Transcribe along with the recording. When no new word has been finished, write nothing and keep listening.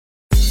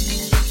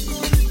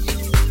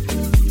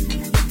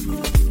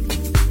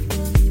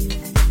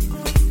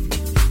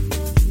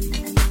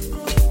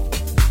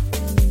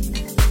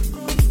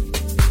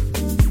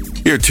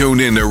You're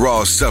tuned in to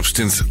Raw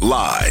Substance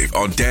live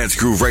on Dance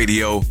Groove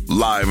Radio,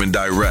 live and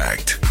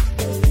direct.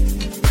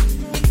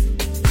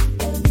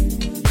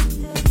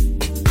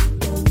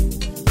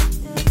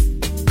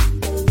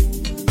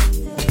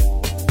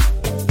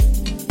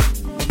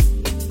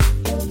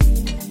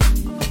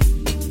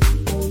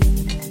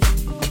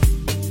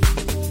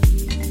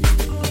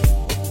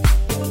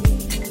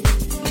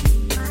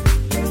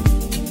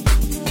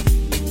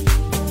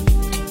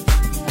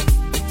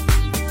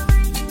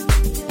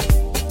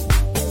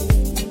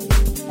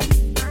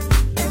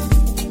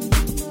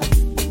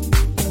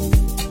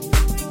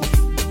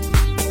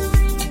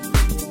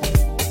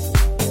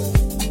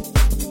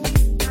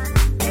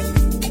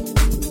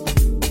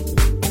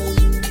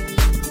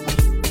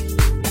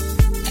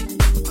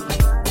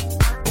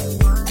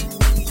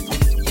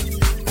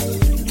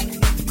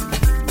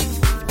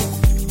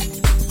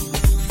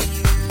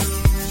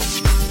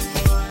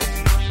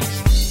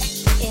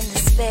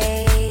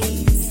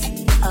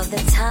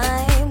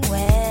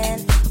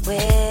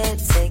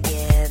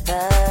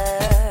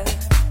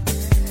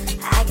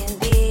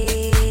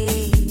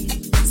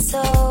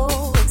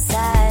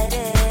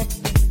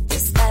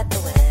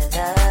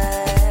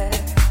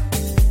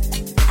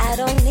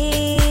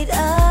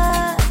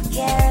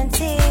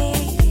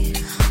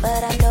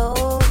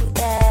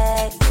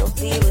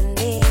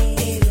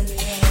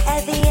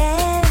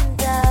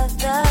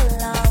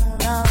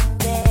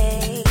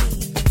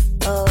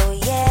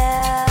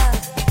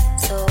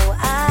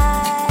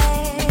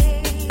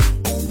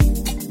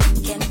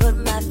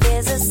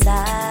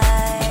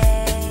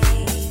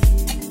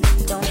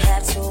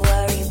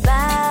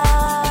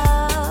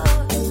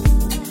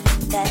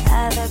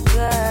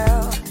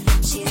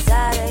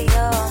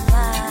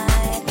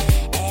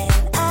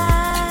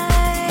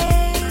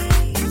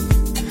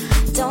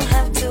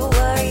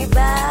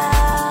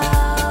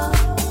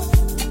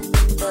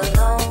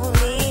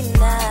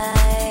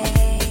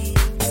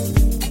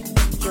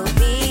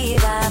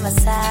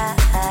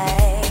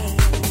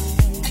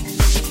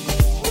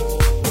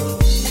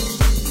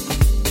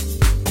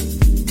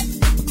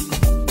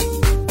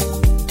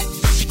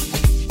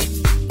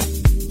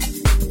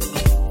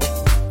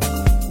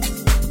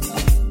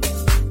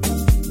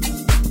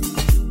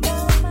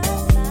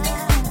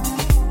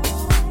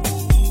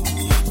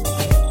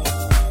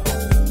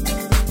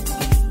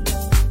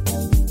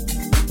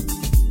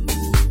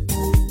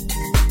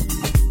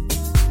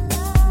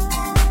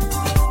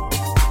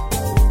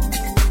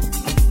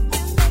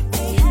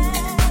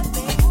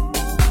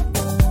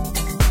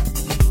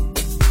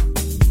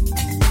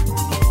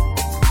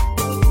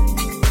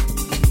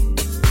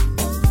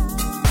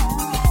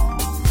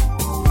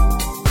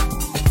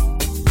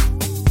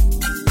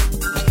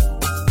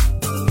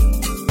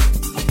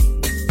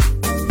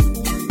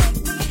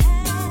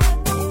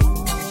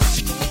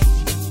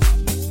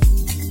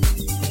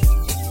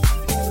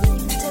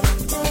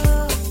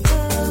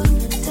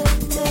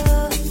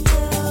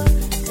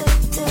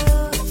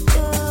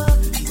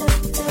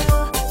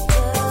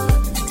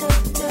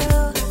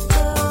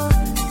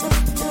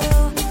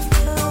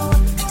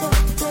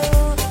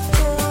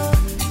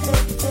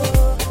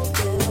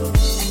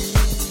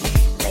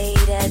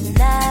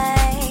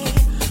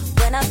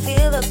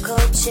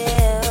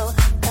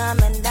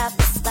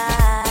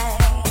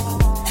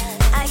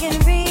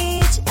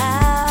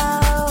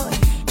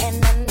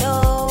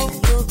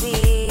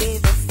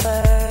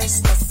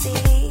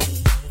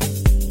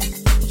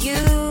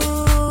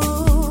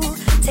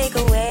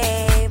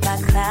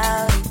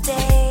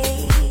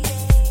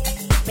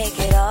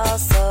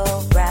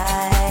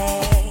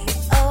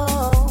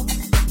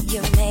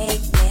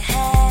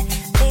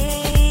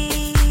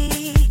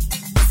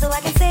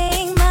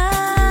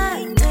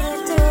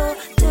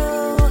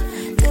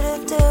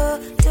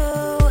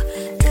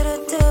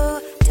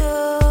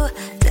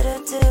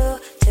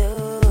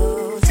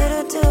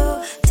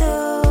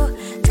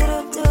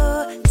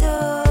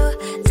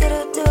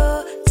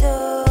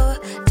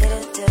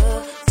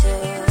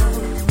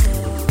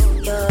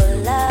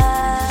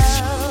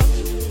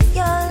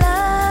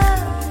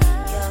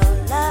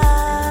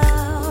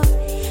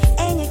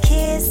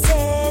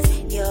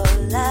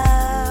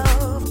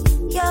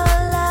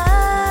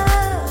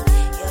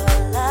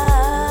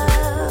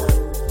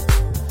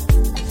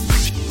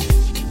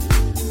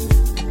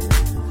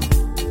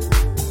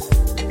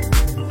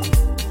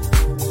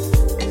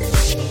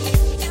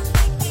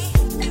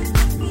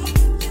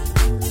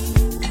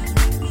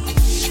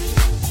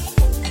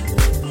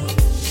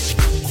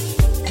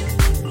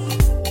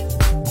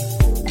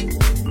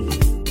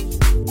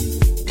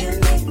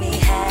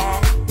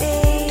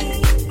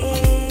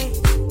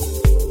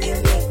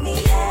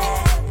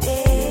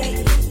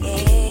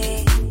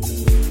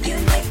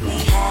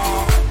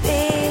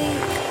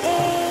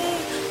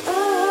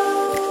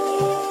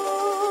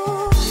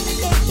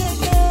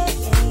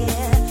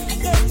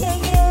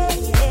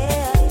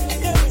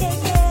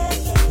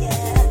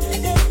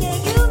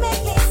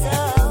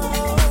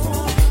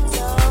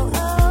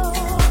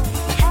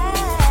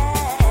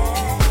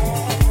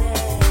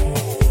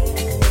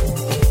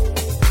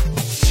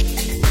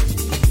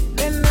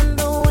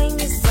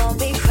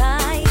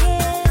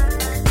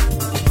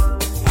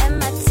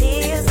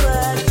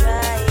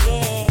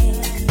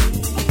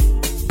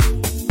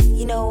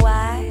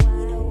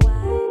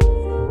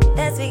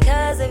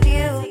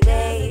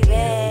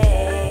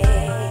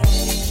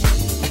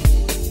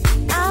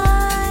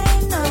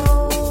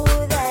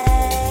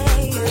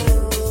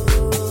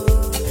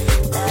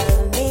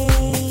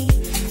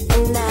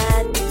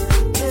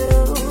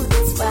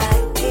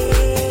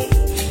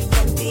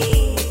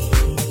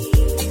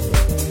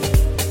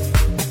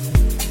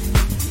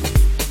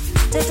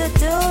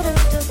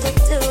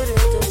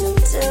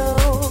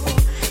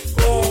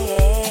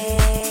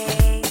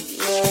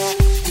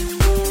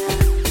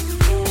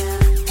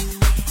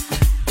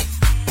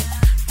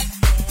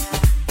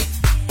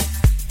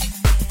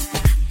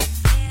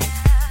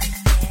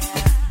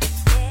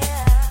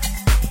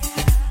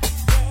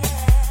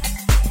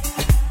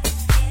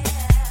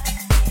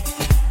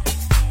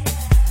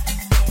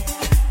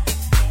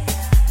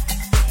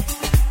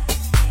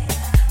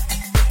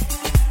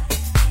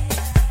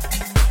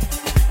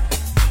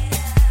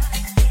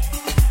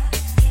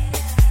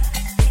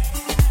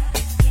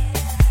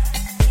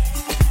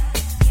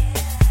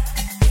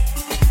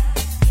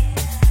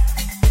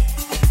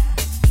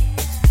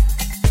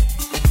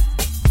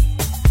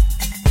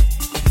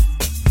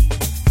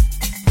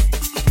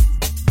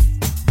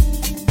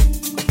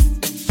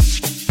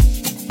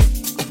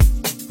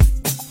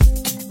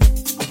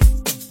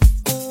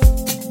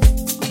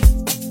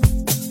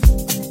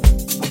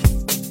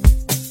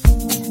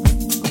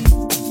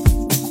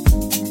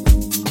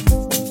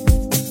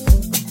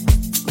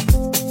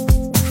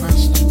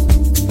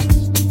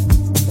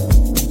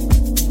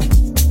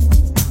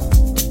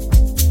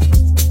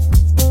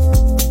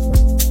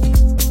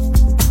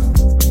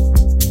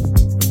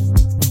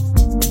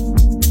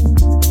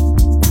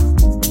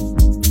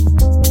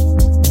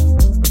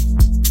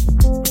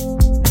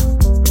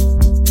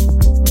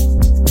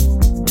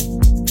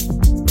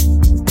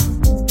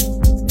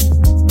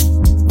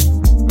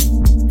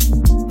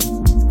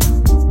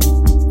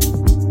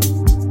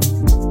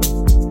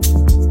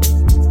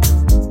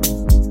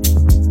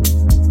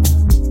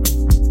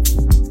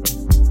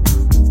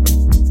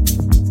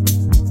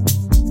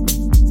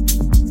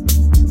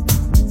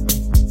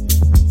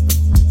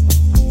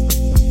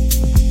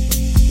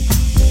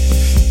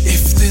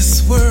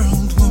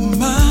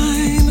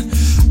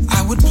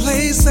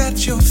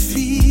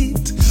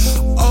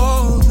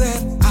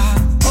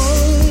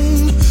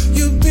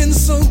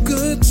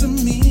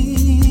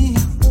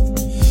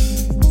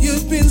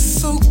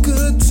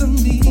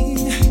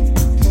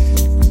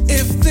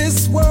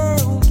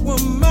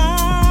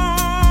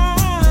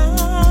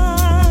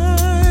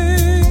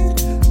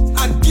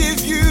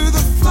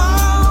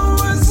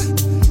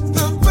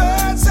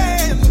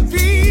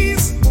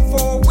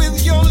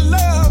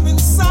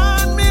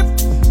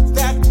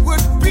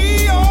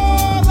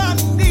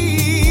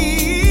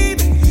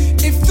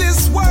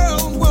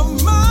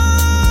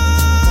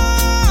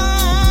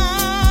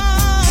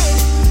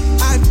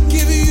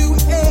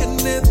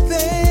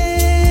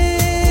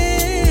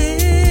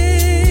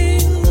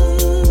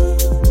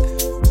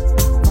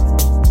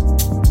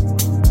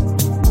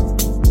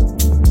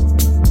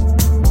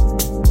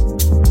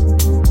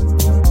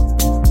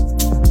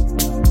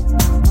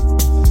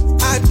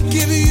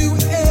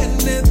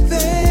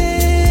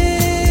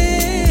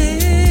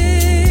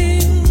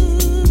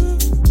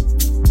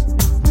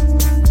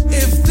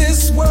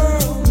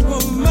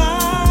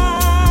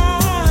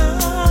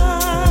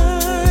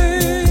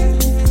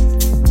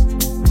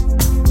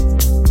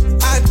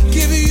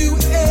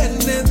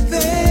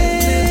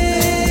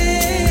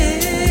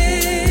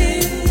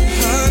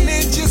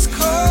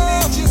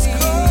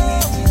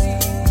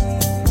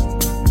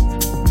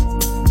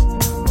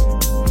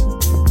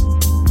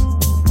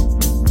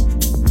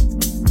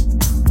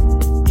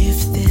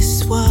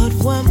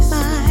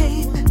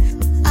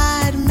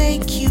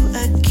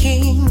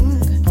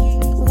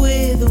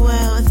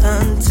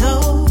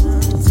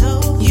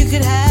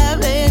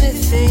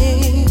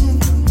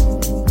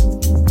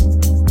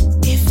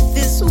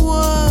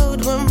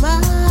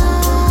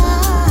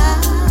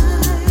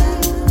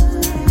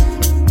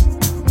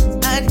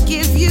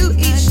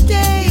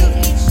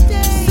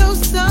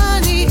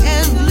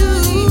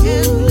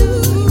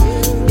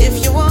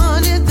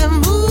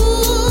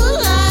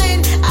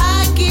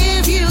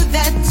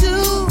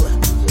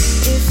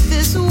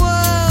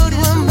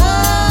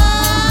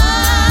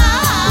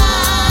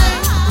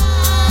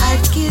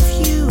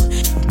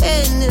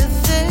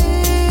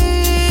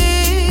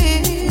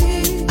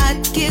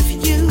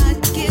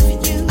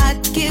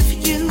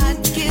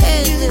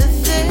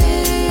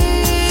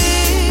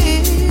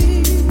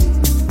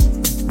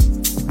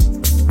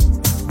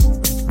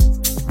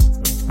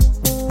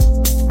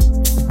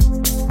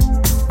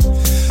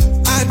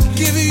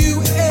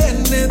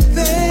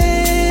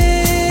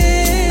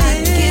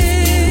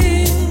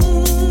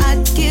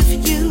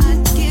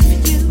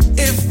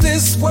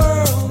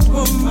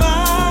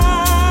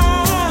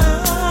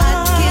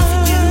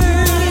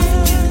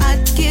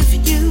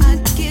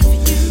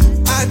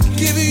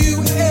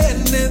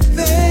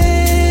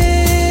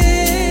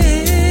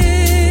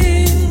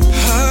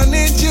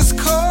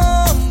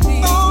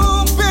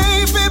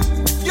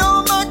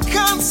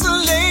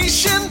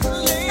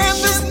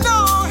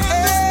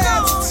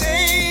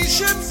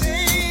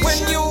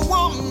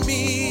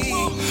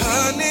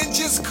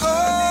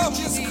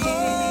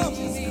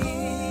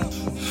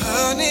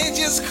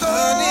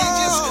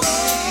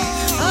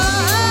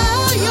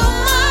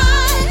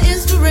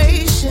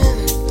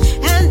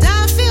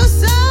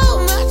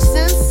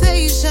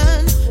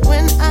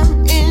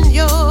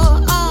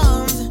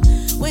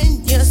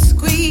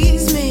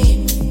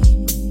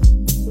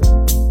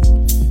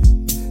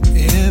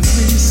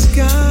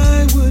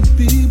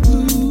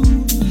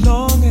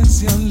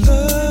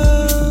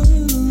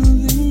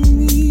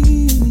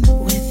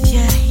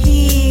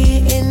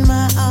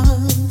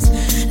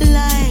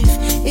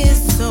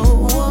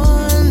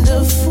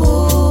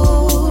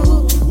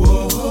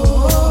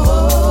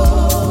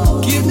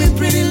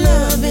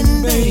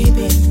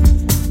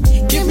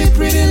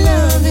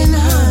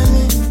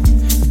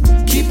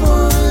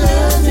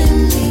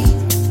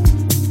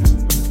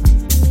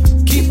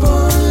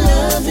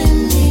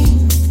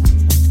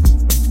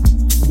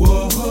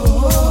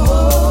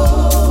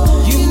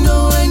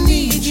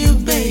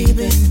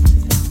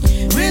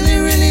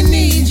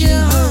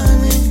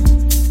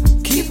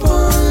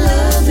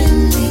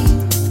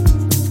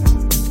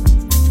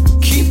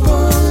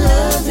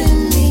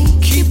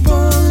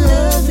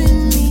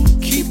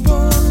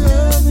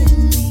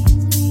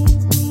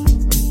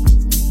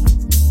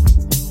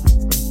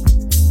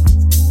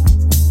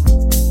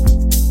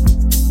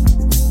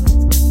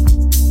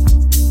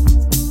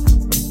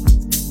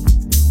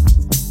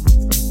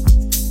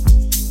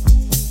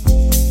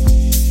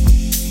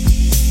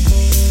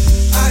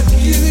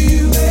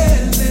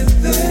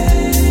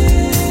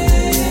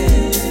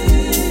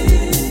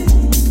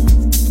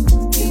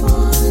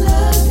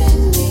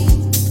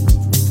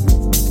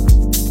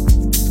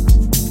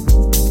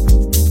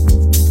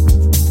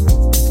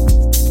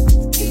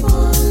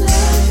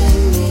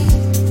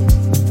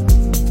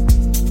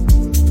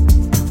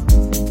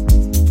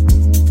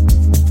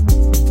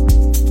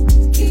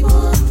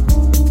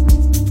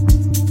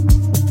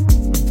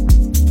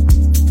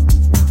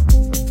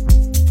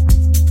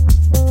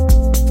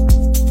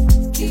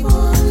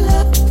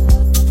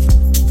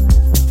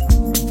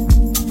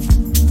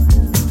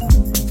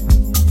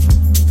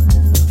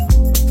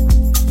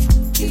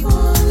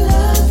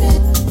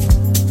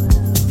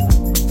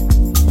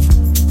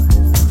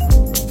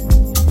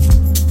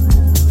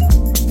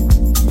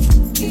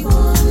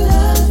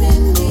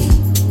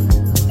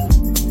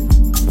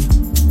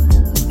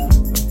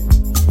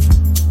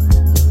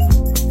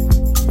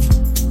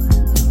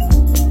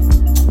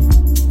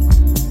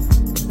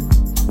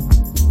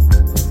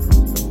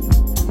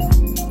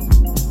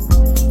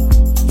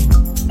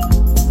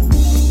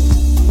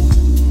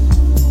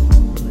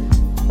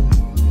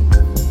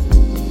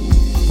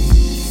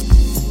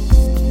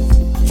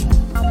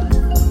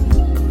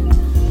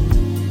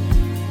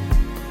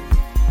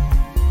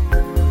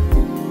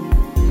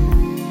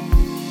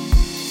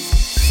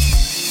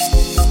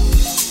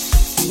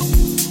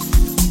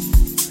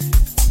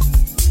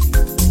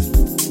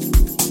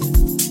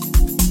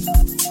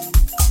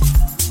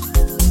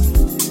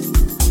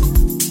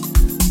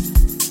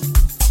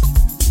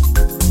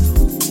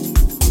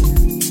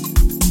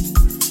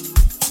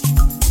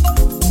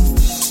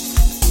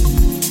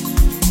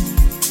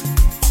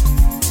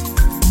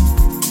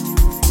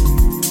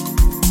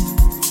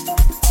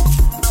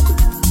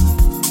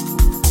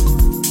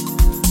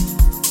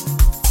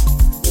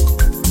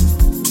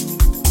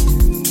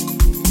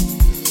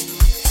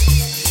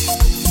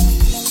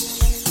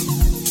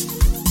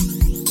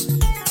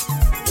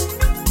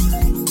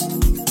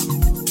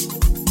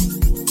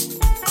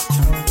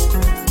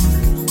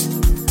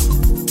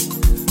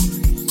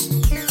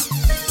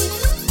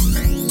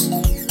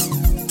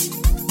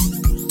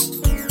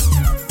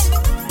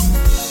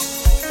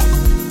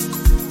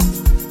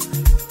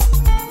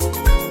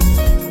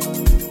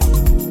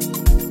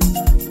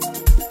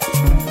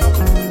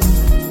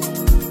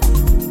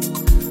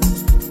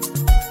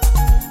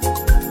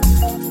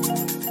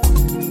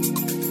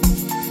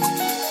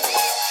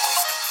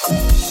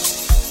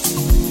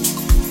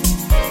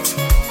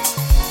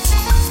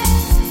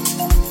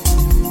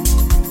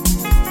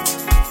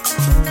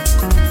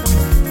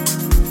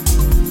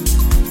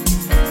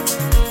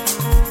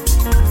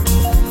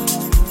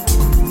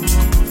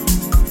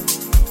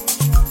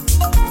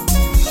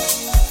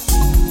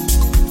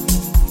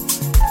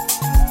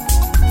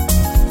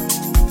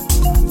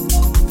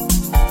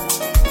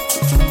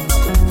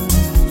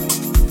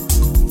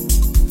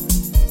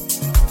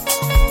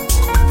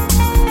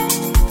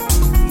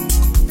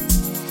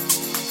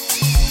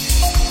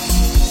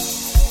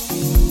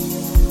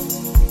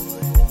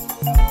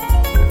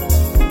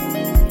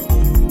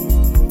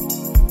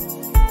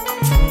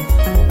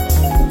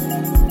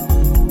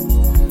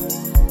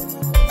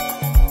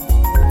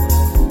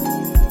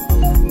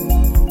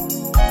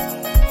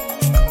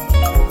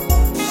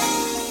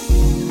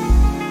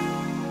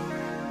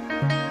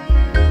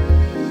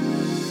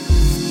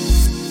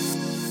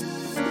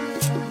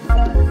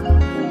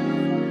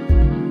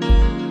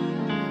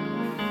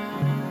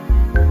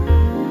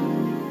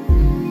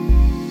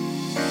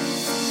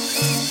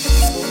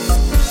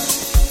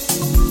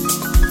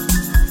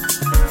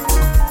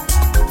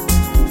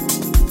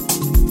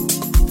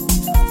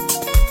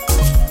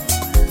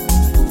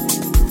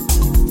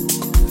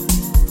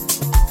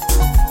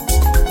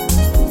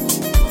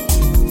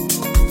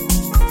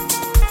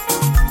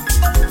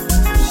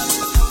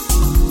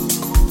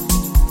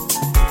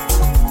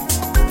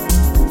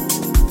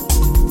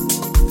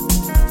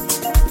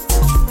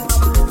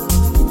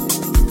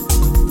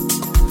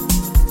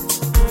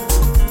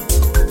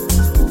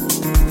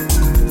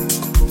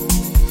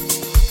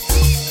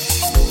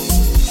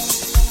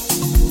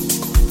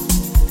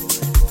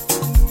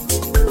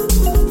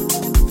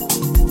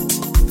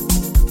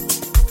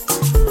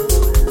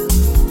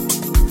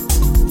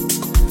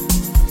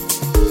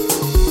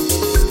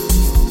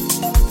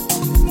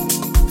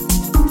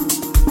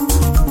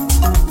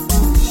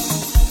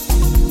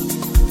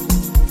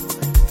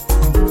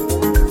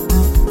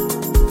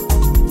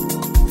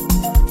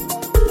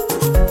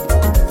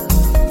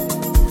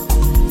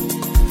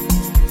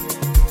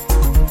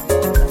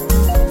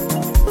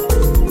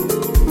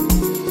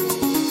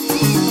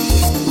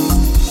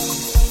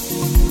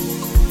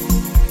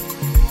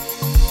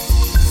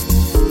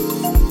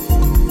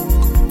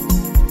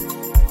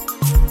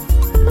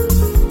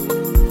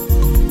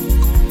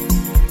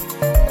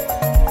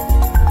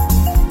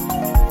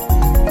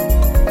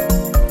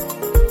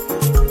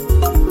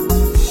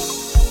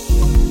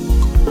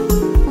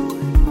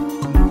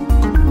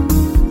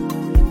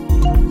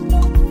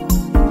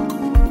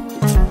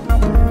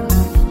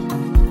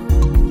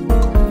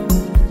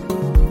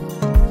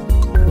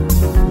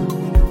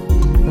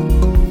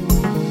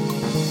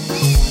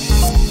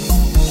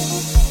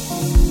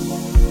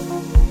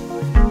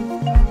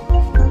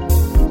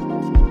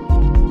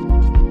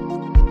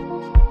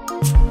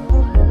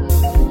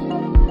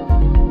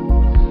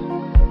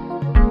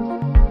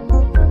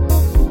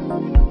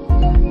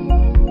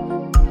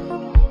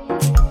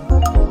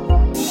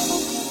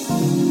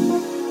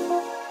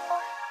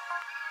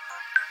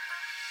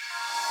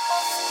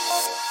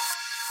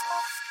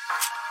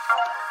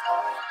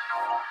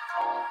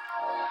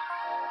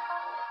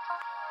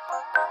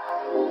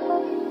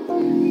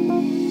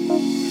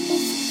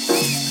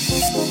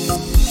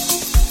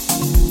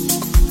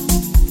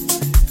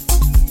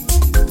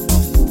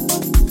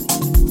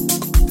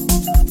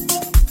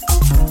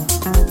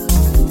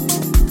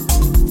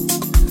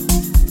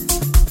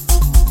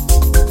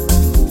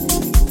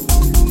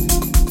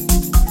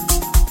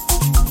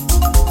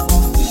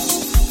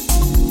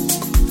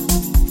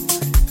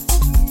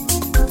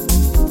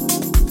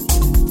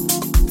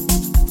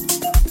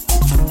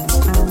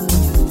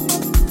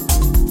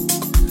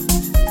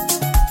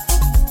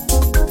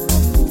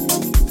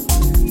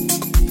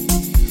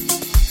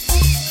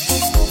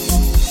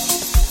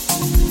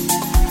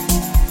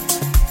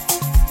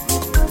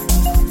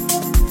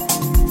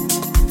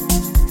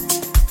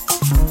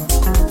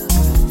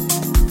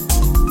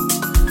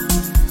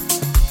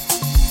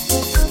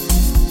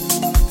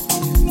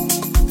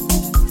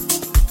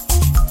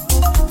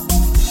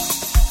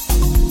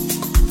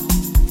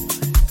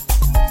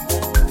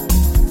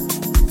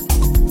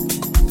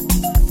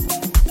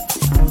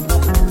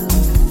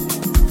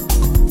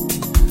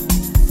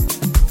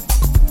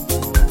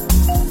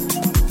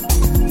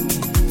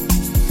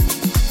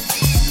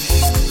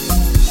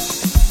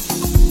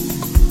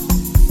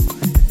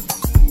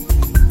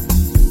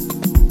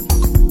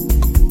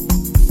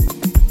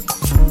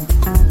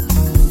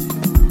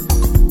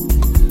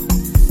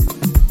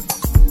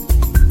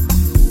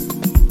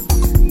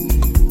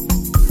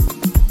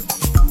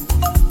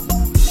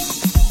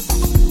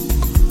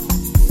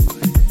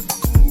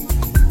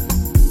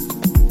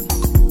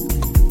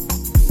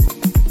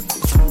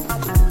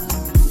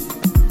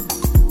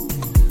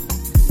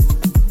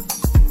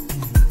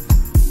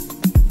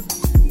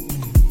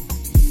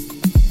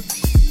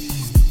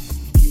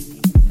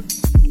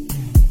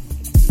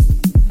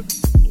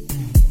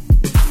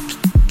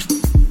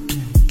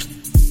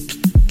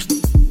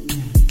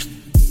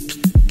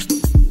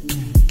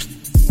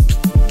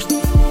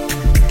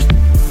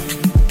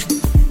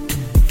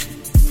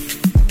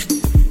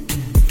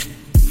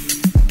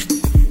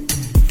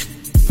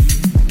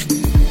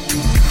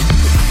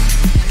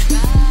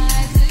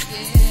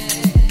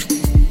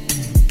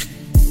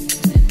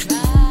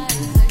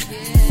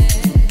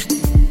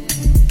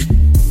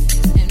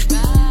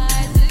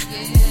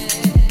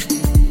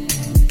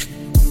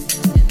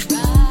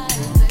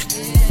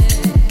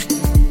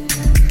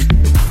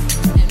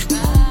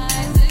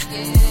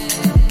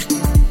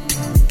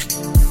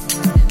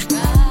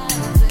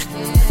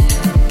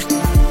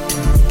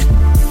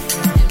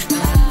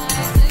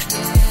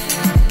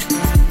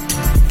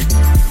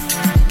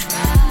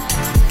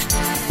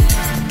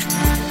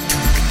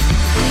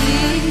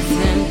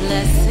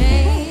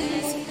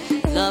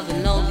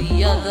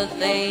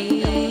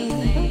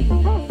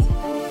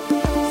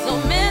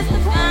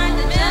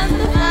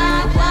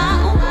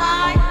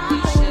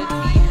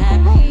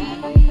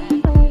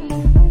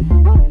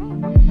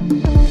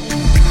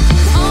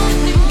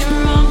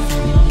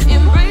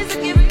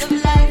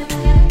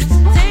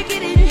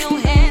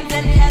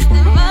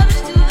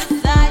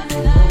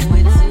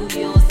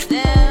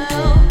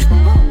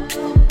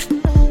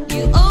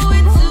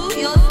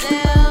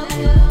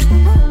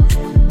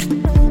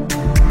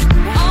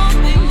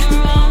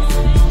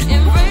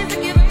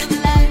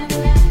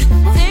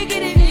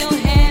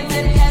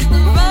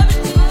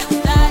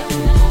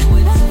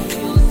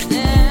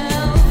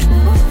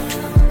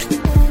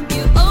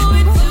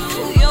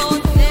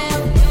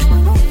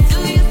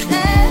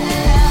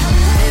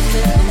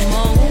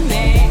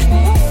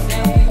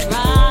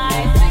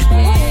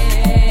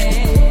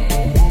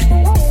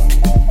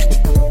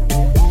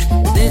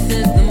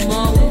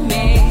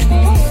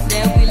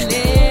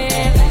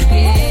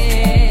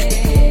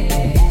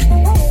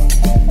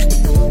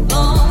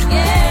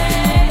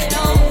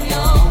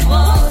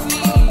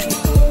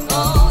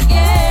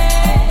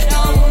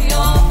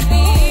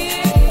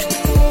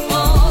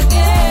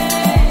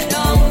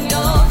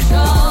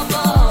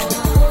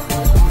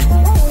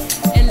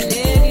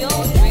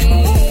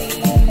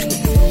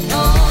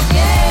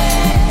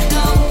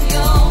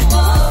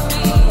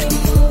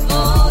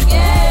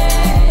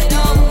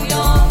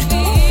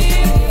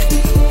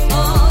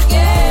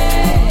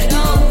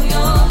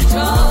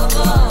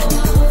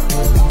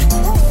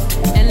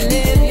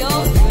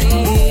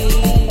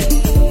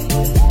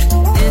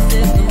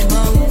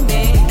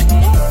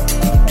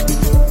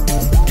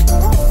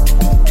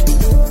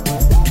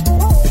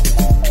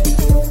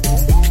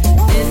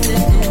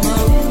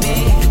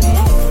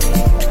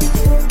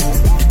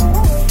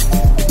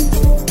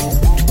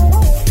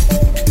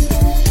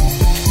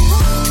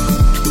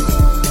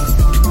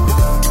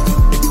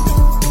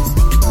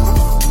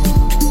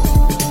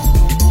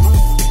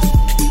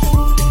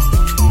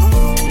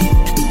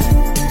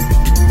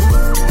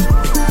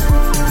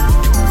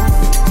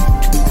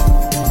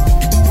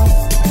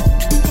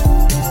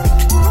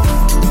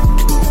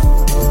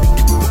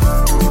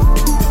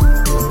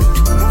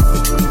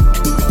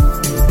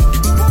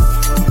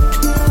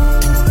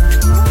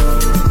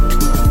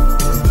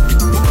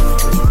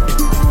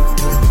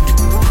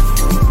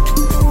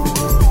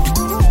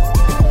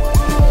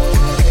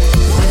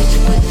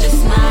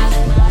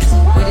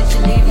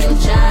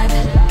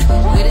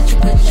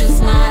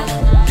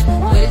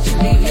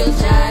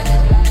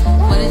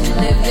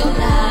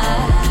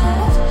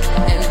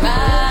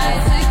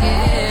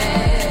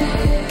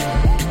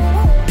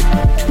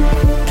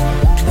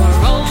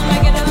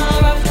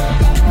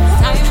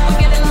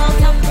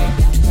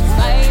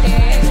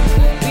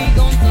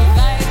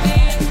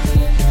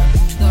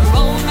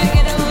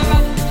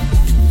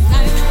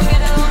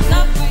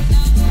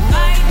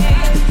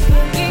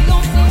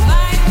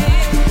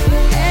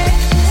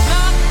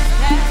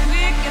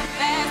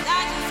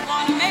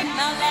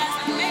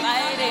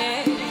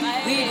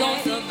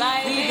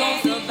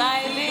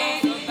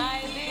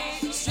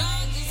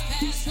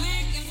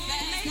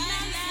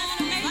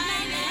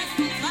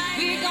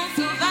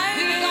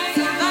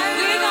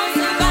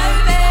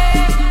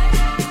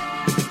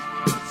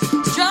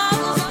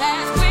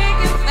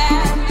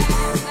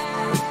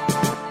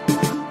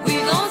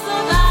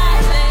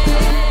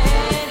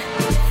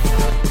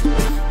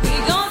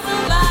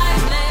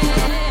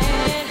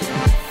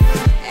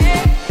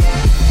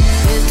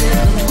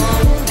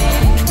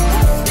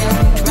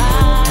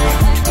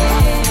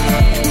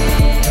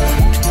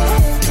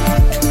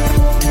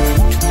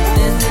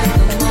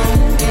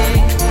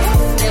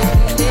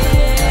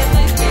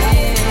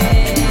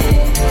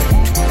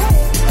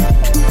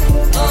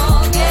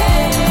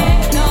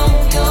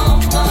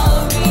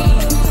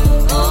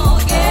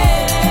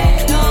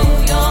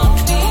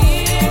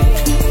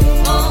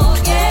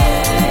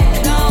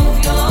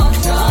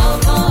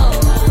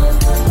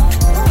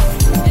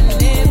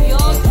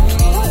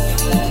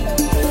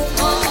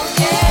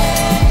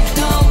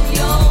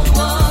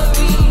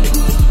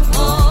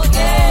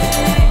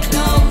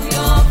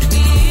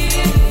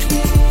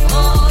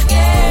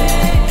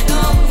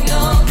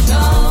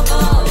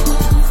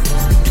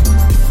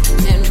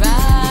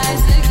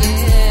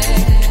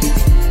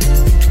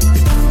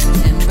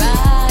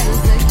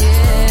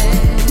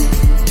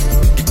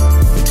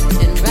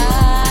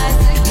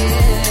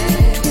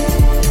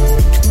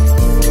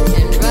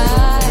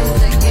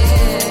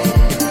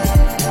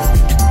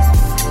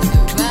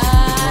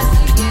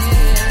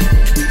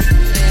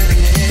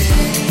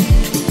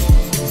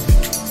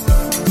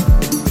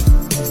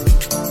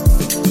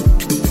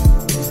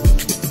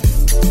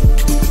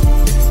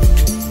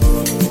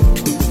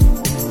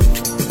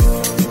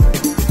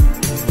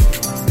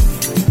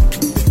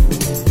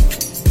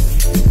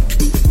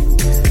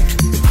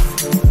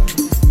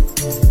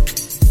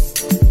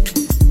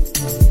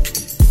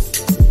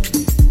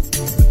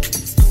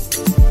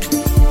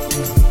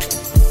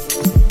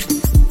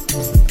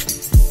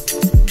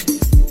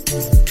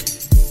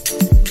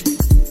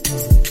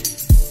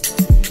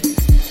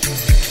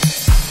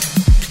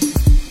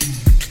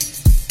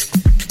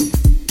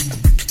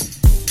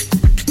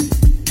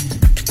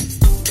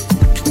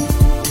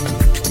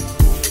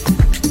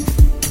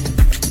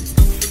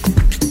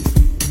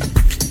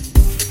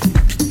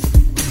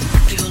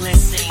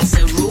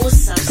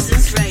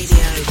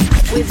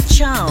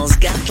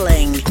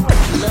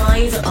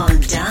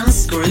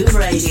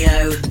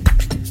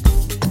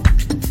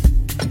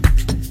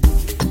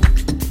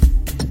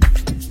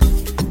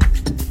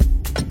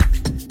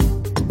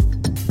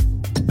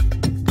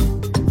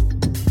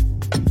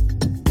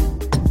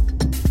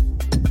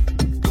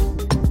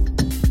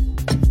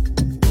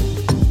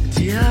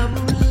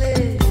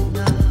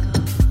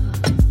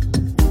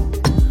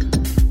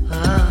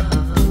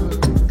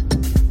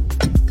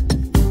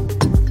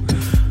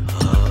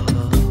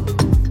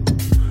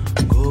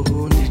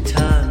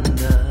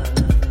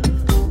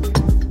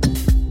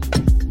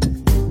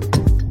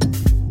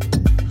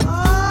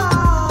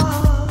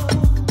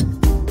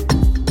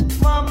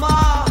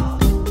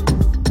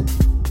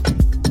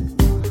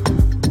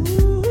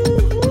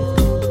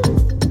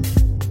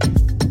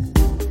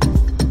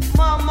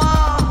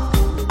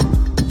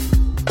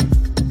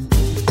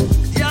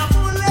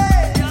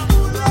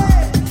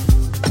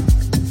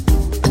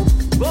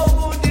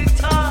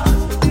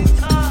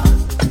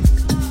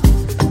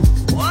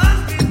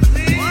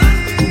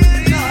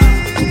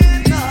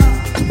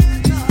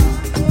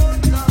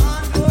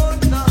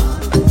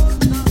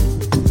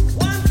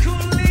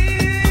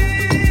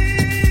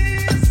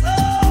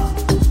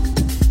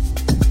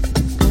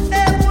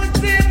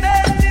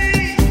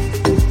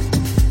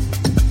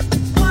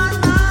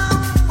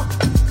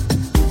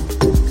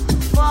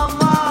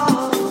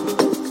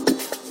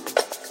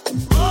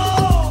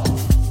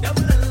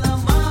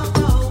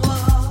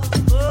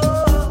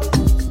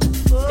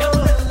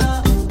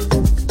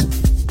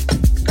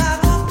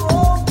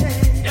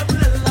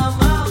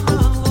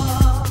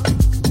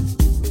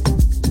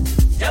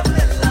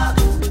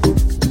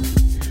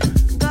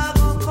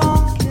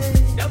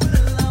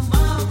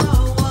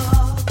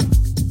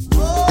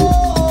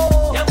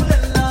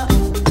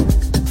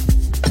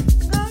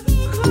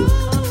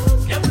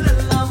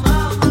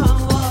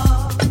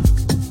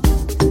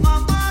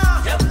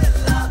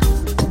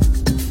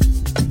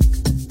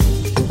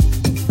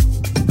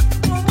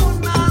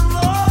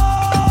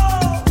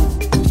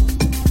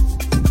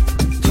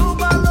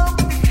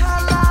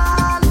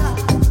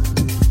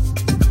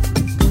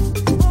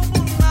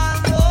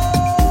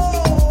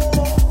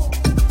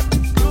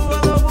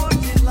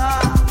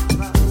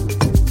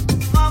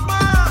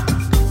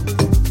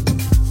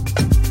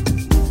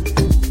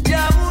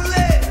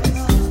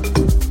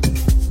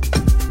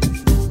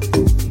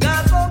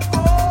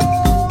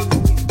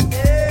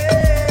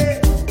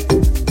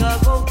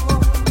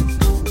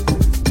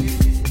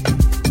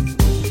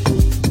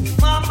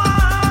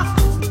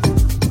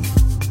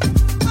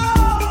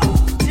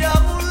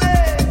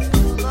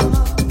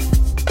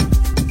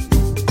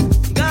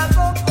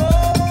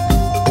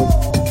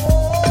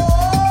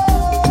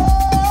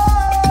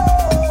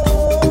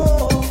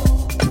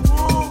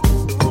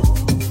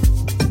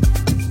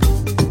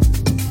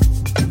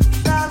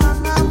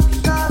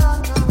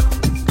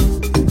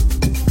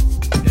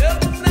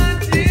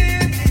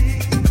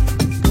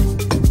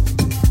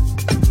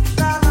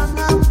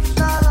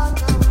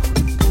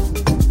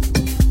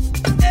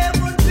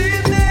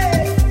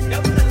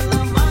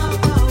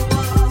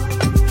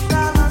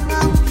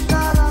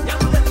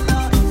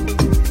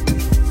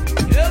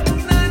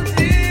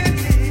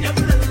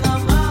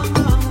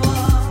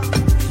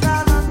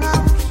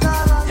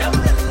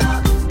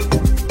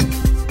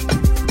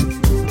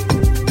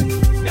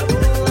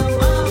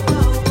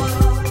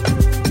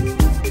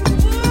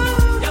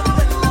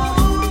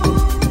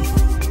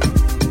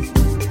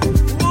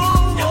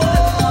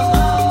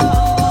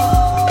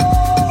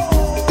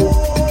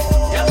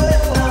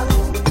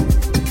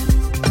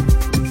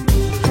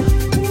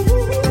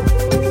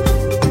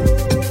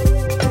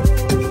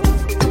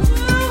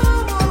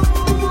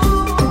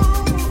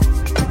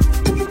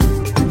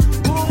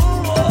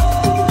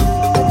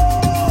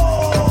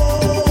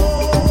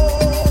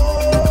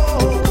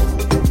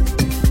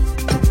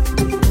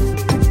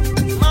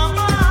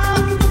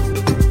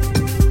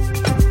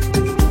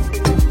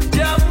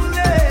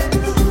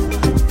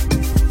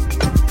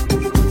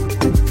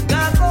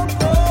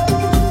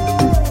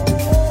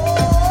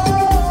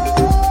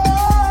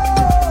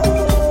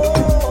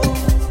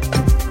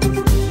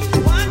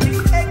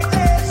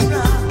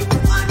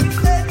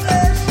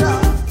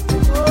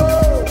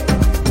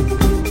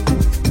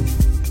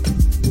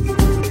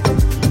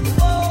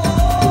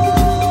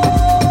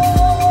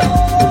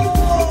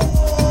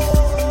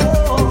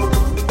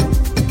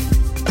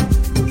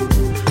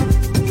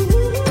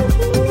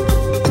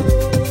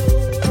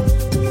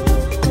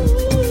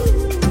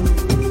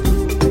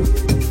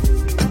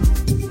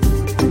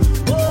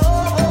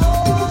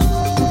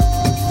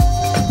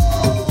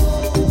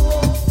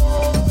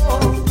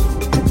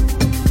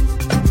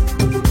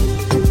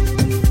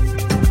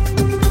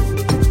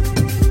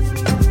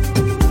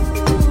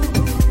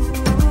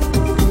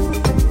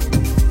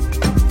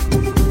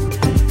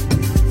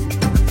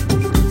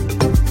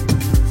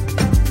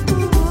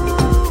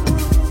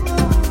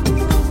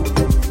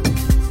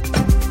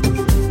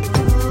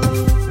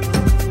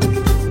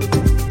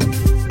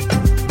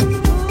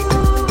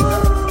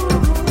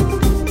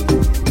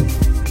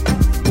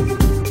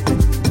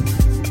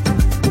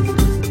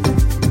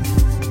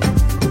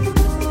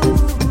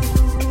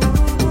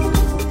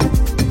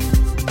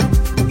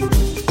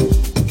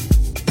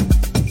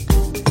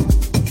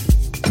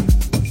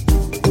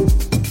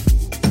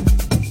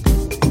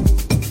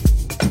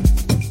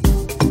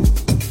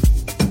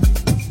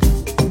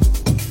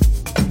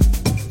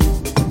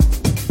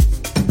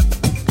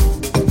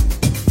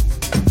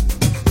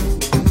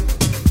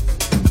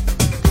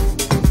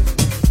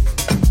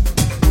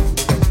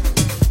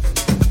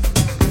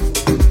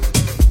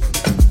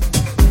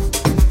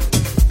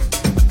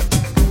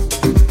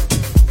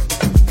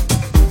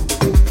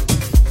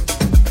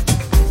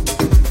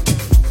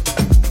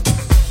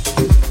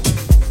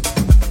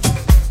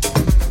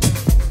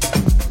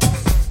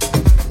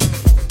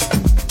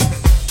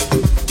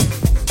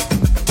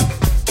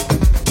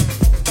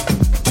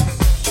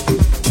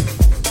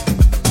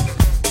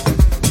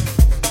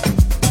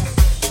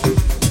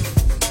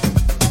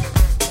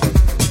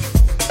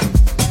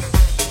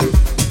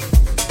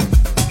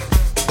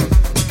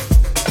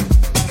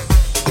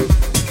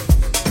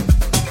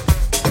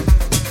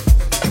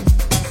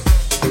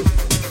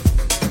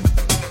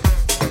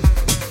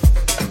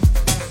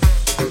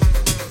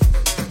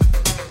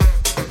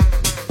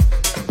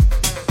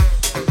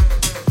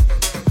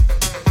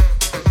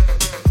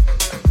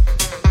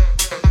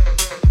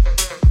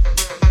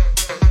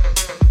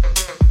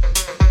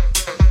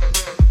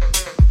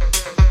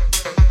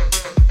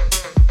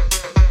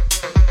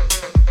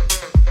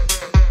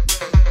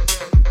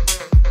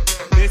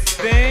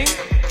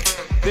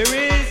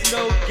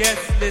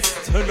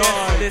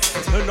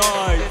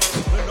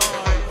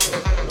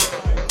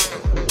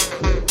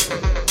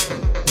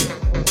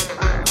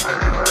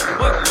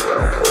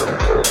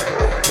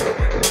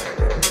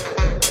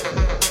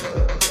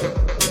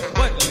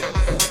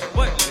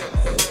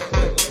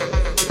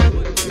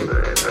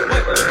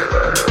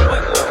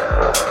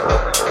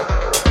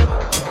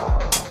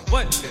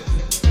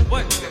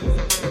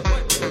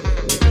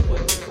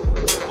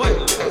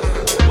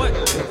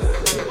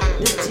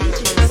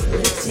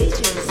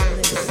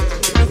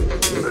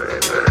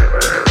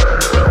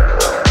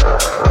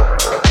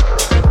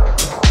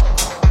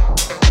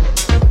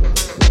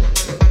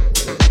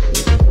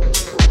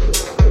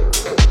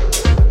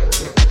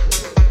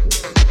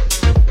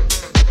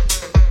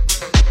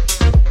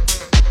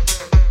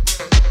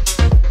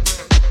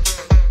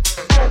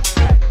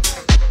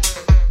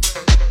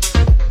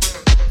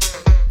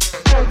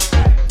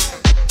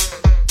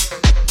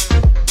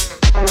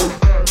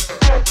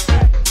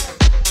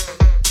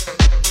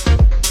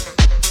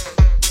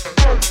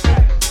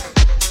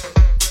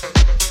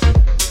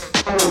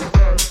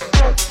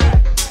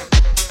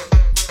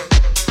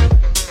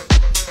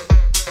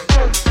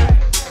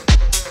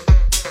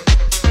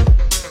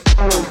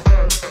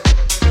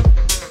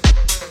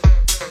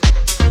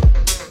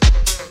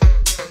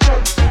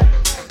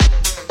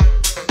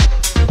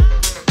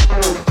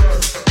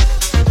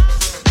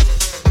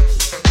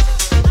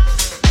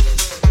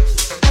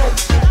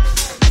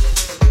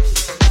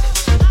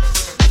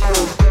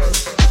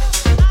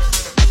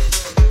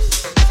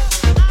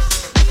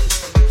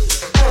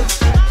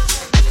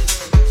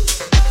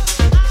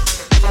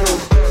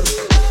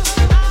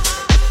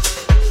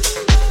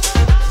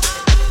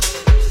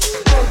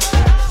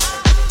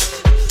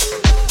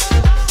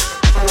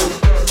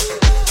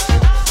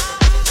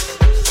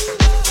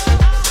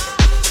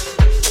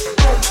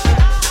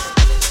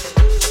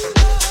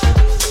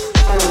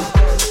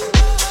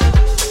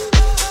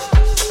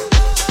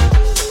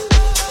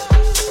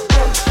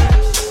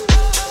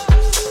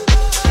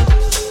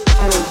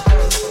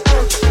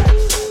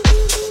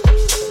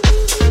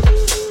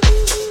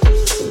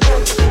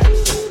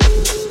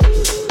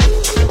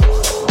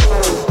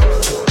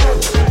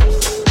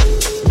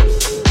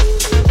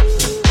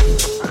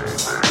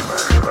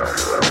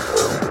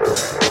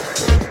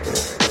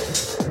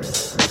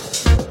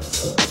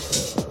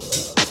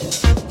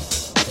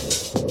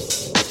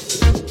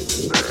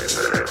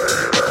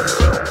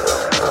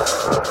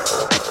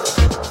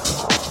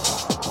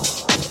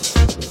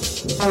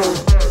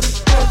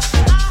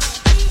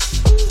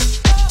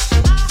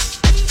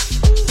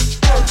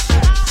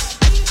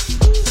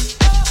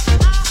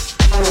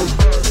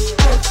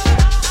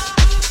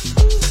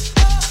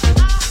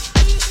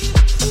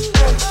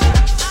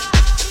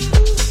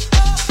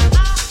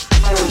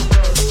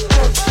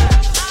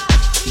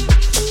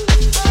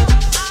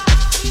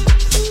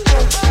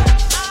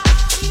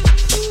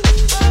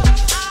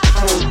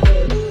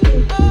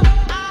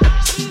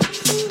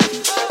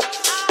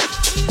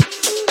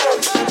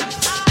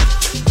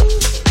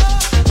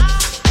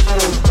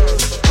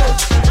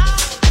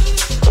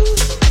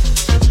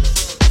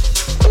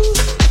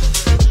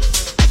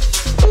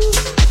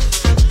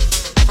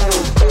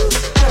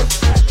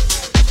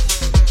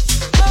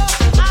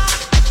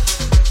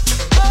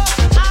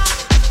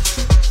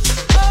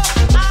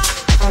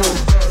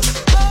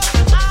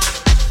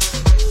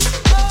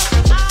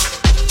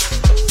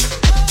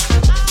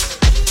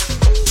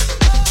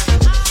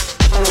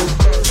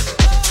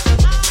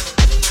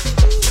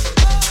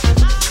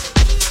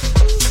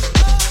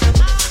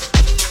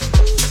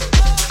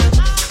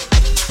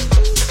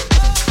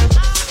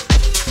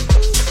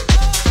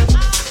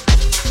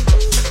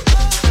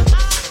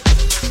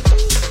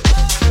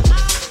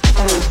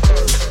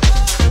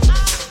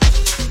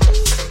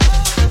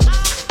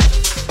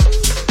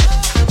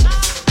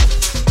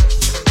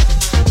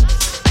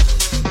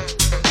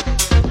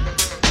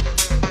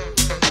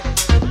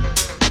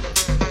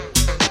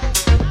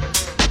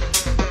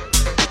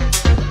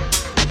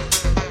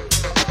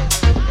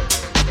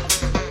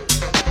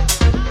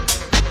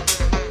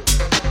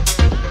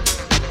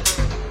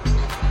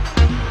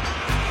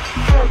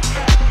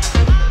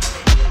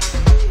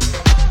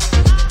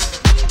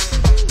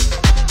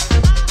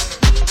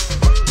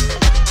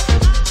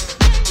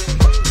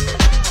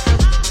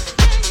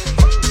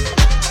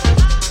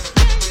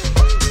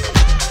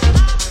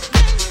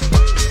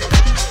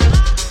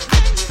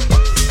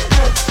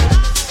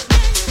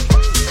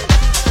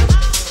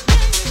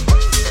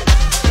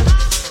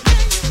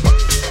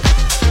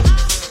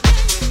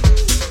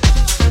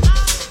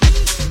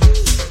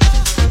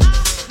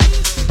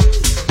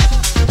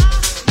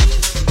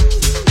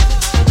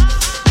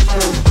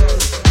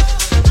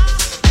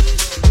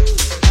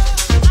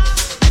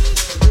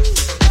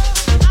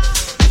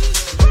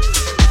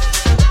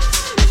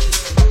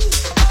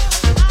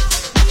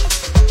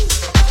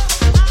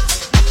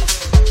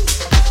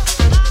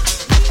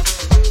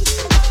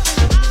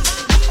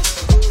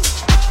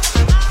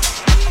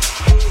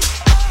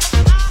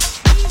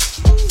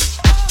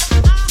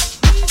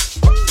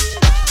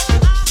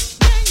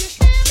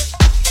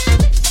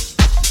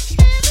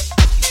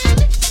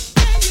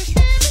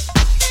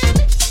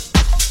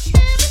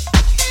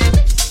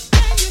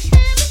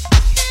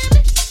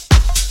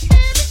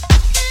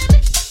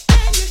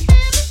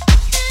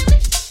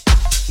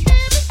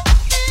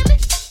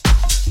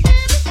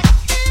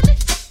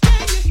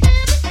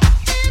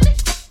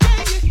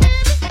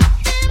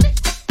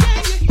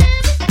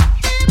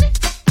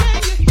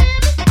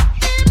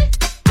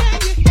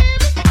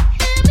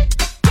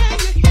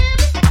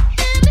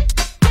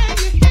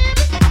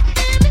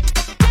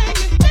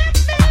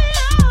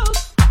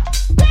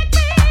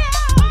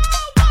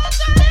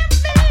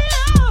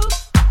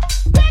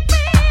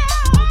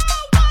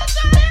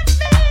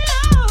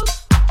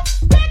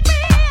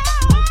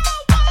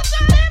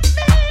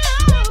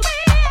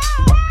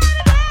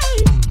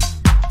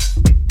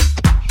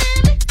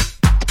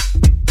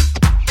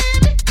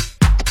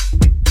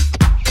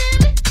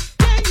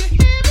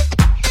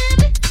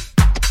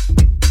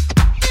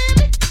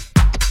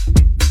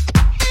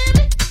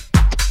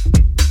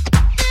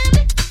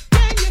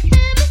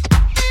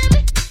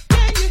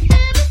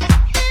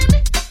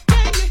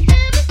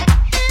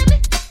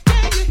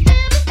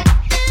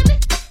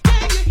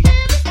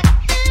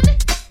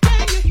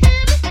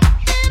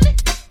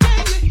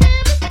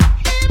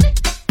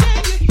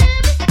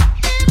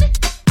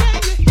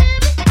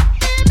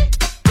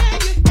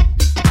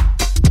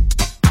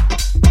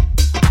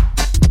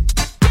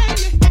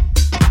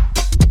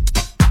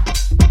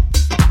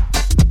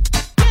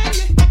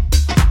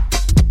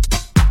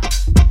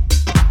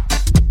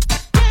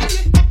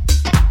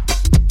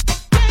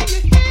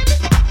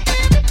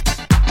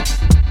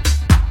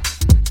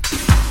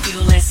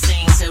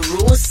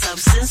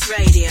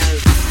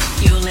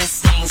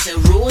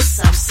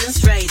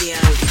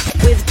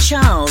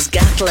 Charles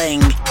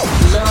Gatling,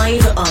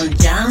 live on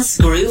Dance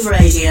Groove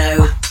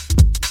Radio.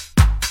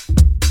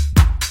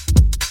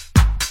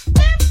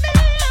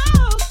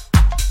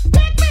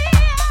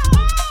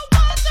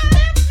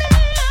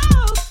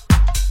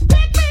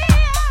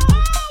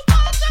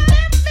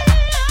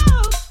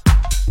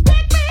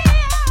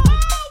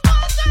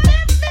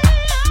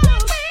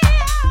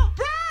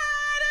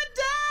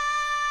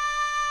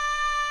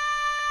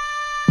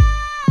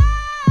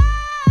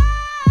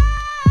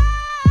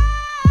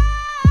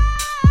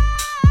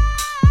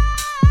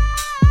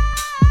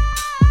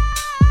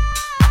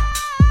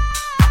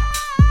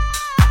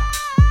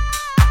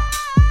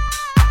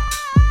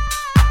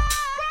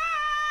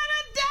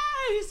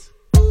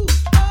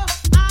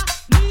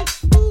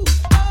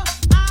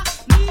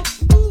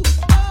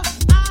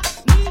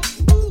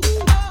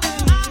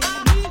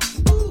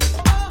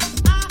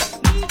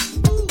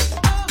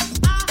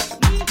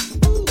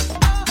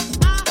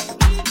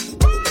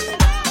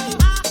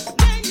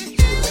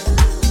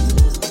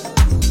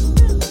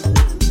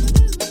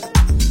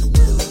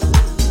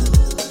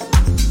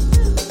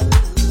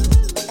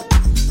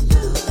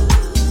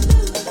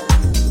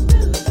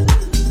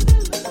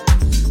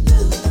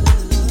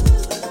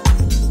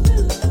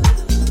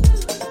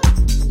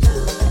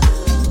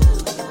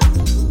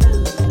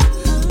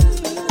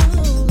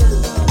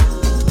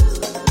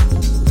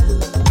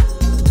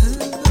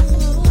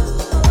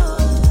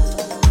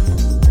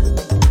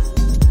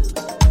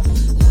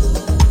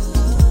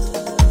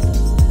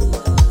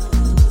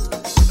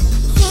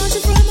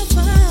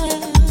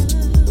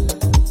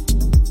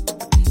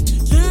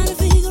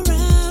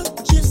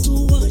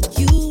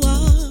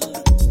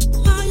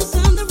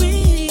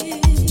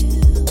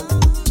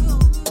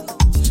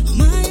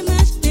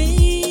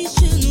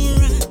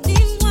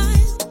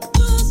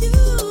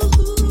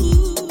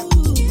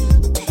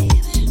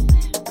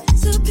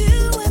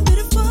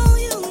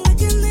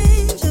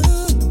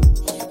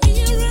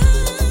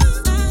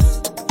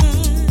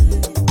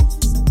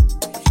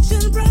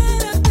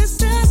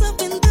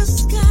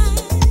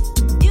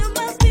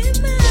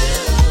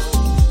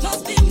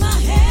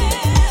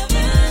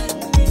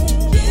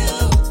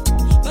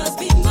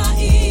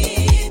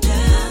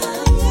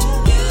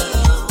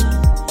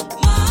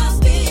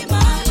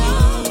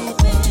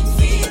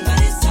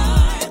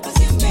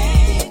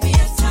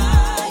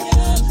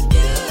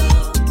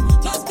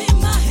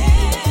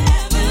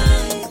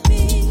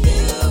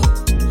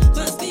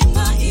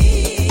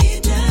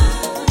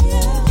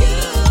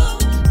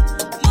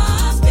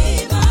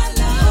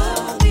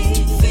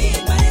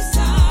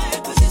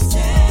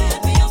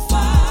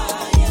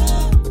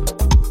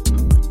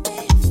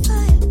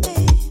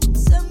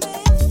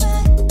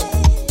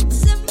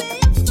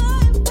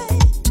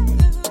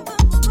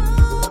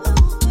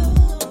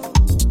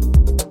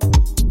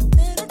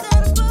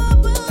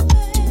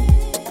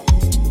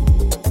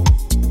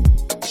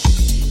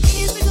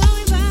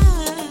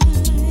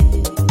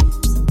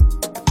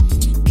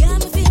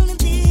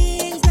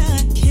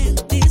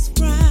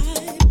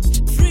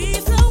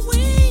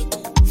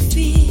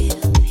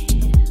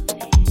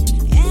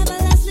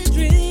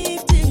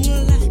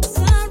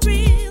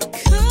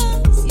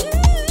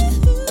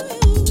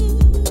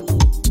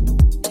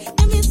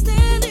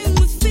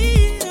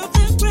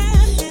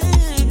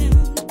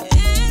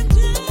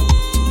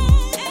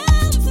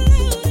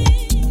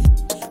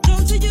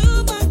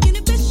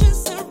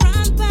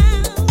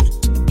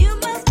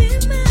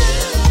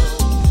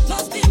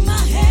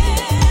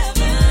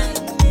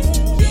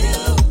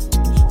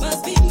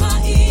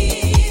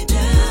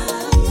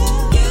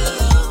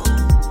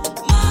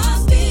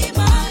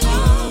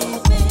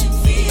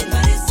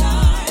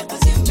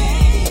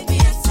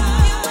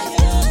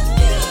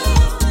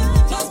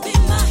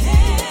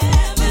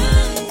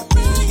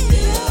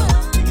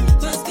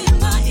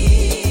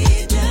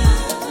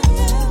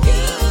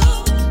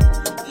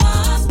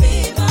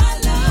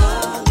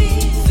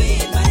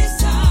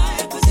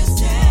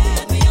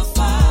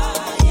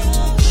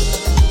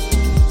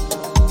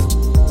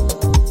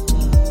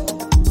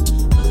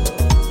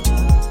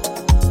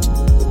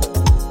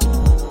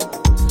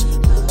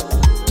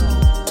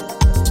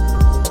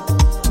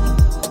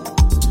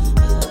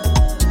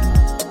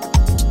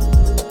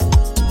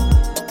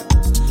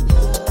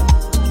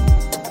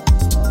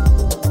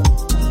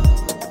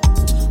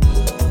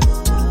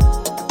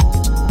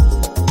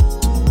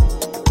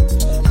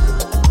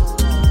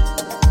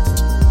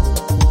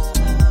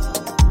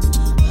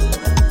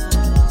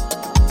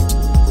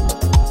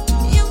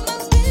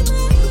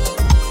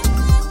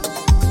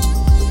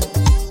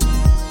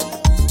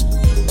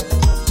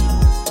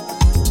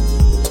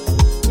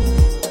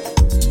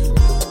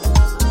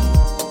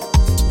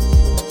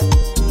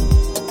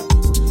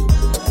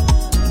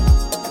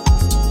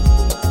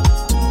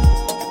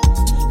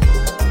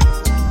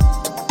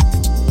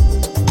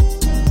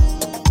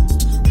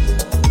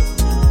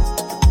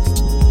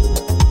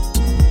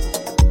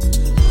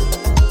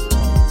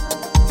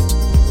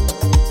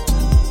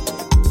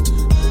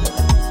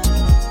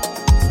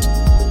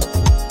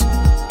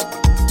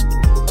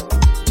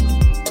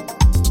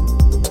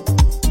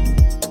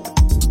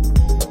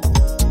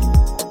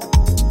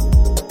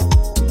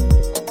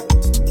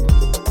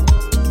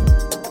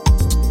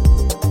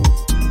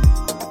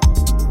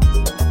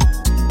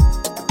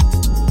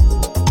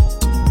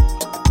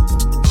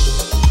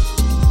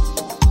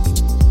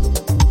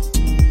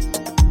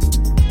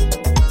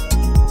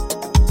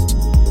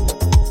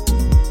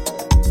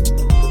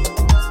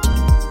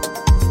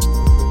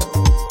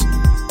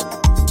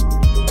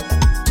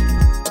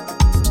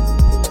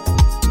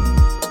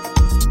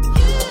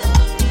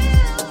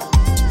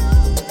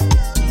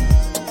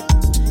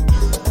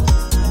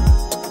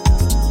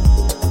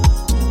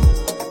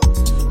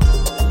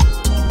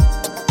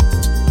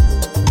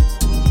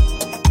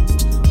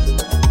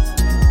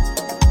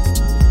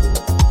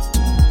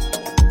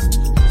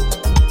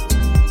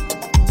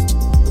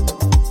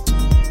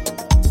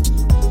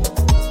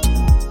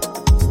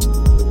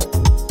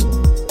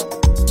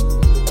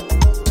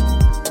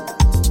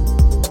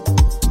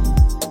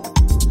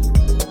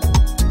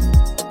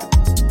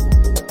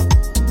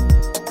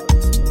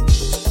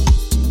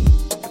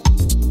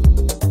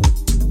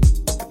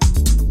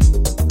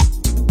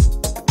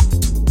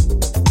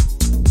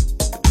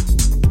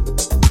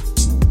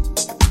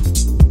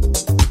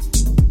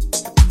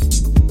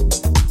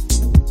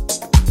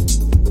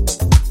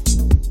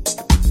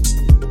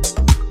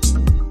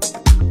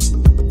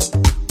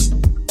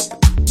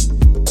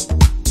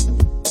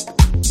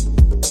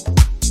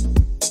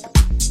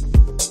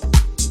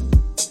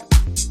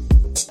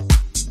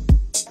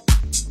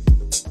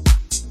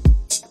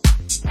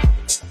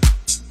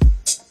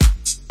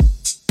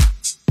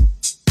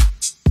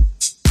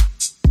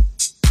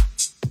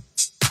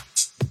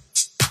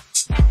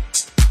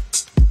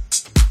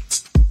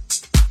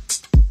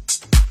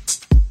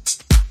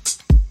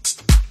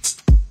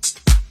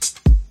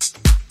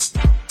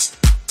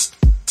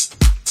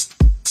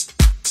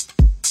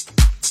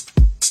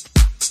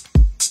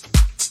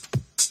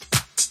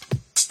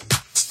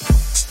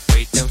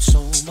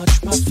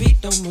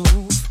 don't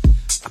move.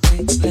 I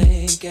played the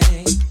blame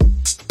game,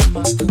 and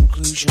my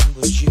conclusion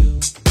was you.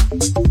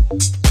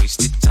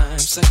 Wasted time,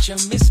 such a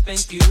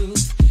misspent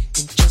youth.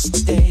 In just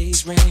a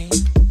day's rain,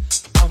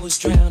 I was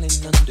drowning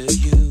under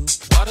you.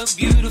 What a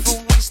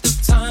beautiful waste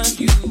of time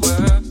you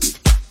were.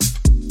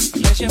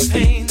 Pleasure,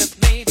 pain that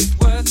made it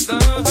worth the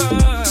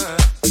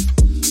hurt.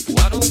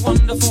 What a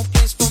wonderful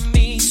place for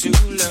me to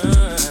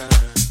learn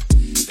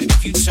that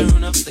if you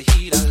turn up the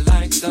heat, I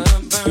like the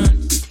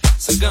burn.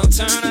 So go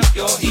turn up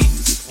your heat.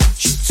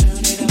 Won't you turn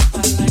it up?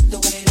 I like the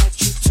way that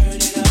you turn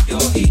it up.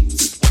 Your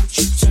heat. Won't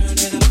you turn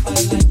it up? I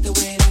like the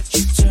way that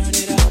you turn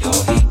it up. Your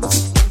heat.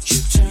 Won't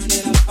you turn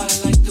it up? I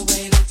like the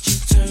way that you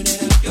turn it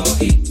up. Your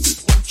heat.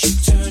 Won't you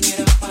turn it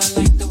up? I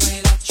like the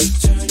way that you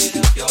turn it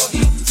up. Your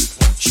heat.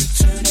 Won't you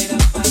turn it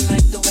up? I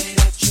like the way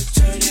that you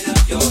turn it up.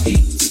 Your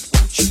heat.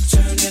 Won't you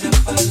turn it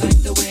up? I like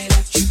the way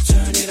that you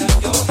turn it up.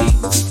 Your heat.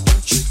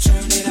 Won't you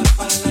turn it up?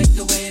 I like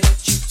the way that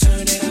you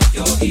turn it up.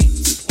 Your heat.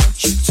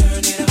 Won't you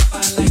turn it up? I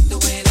like the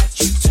way that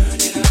you turn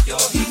it up. Your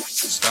heat.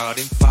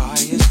 Starting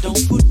fires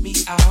don't put me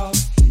out.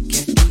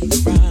 Can't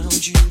breathe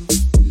around you,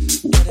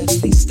 but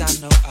at least I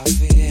know I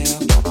feel.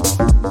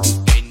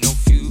 Ain't no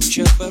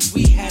future, but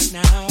we had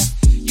now.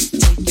 You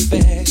take your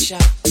best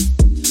shot,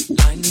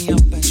 line me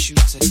up and shoot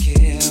to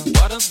kill.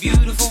 What a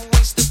beautiful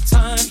waste of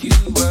time you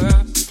were. A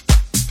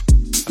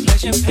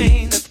pleasure,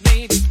 pain that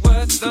made it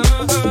worth the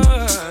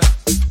hurt.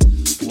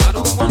 What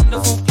a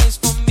wonderful place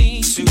for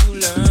me to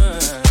learn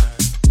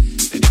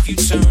that if you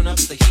turn up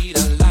the heat,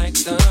 I like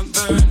the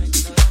burn.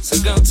 So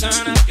go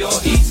turn up your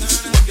heat.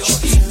 Your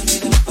heat. Turn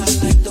it up, I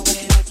like the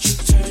way that you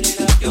turn it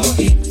up. Your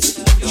heat.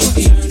 Your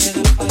heat. Turn it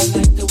up, I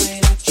like the way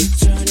that you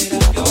turn it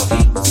up. Your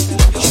heat. You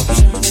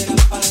turn it up,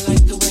 I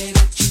like the way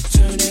that you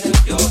turn it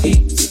up. Your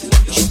heat.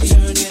 You turn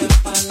it up, I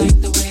like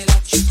the way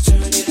that you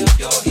turn it up.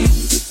 Your heat.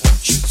 Won't you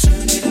turn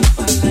it up,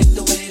 I like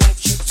the way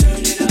that you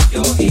turn it up.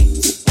 Your heat.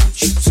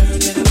 Won't you turn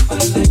it up, I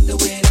like the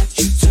way that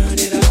you turn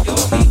it up.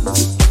 Your heat.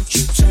 Won't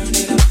you turn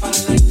it up, I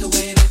like the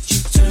way that you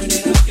turn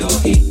it up. Your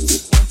heat.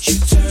 Won't you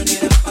turn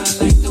it up, I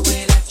like the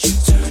way that you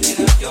turn it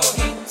up. Your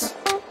heat.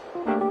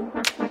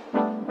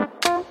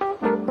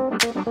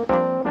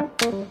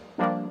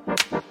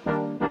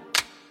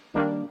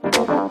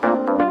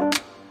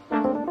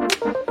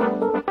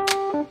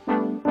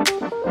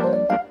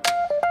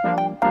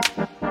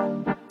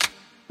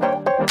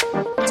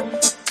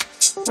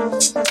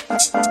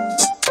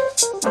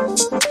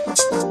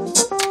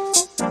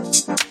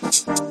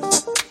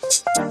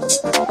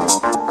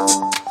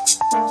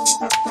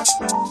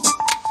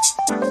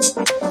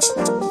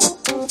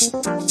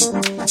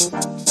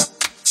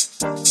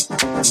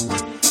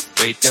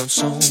 Weight down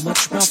so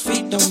much, my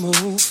feet don't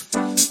move.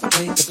 I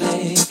played the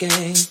blame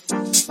game,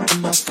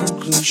 and my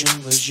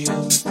conclusion was you.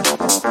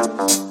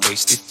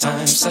 Wasted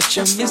time, such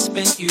a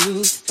misspent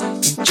youth.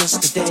 In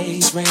just a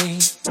day's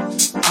rain,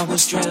 I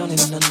was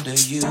drowning under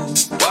you.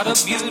 What a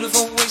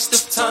beautiful waste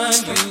of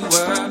time you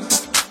were.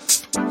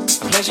 A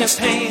pleasure,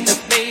 pain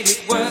that made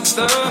it worth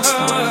the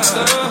hurt.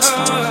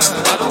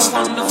 What a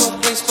wonderful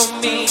place for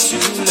me to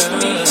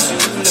learn.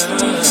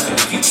 And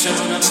if you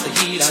turn up the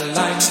heat, I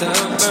like the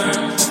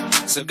burn.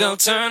 So go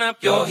turn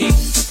up your heat.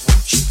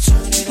 Won't you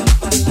turn it up?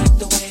 I like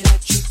the way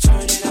that you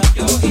turn it up.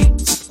 Your heat.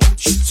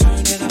 Won't you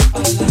turn it up? I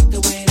like the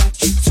way that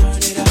you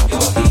turn it up.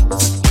 Your heat.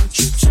 Won't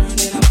you turn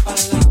it up? I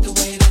like the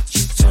way that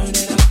you turn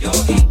it up. Your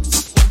heat.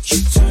 Won't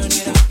you turn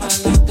it up? I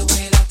like the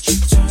way that you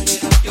turn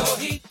it up. Your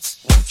heat.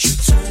 Won't you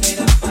turn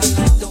it up? I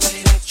like the way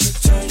that you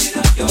turn it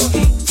up. Your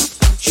heat.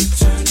 Won't you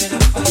turn it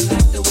up? I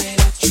like the way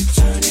that you turn it up. Your heat. Won't you turn it up? I like the way that you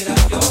turn it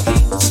up. Your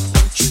heat.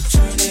 Won't you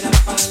turn it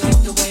up? I like the way that you turn it up. Your heat. Won't you turn it up?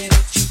 I like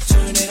the way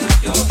that you turn it up. Your heat. Won't you turn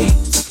it up? I like the way that you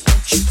turn it up.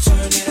 Your heat. Won't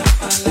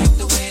you turn it up? I like the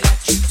way that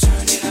you turn it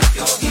up.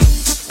 Your heat. Won't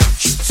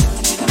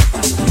you turn it up?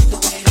 I like the way that you turn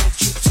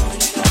it up.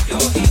 Your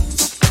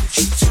heat.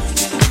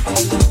 Won't you turn it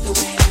up?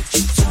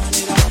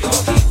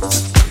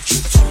 I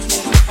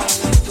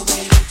like the way that you turn it up. Your heat.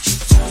 Won't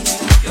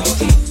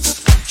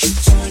you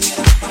turn it up? I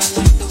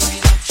like the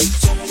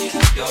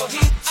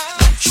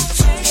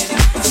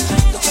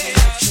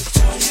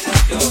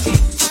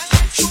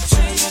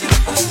way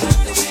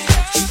that you turn it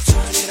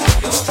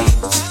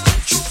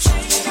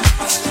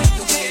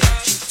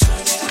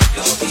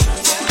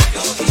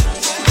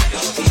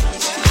up.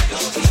 Your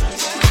heat. Won't you turn it up? I like the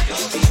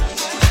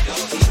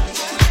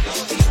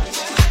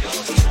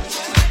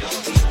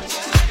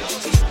way that you turn it up.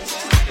 Your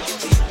heat.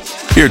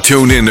 You're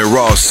tuned in to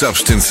Raw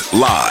Substance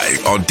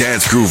live on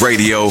Dance Groove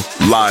Radio,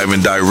 live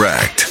and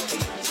direct.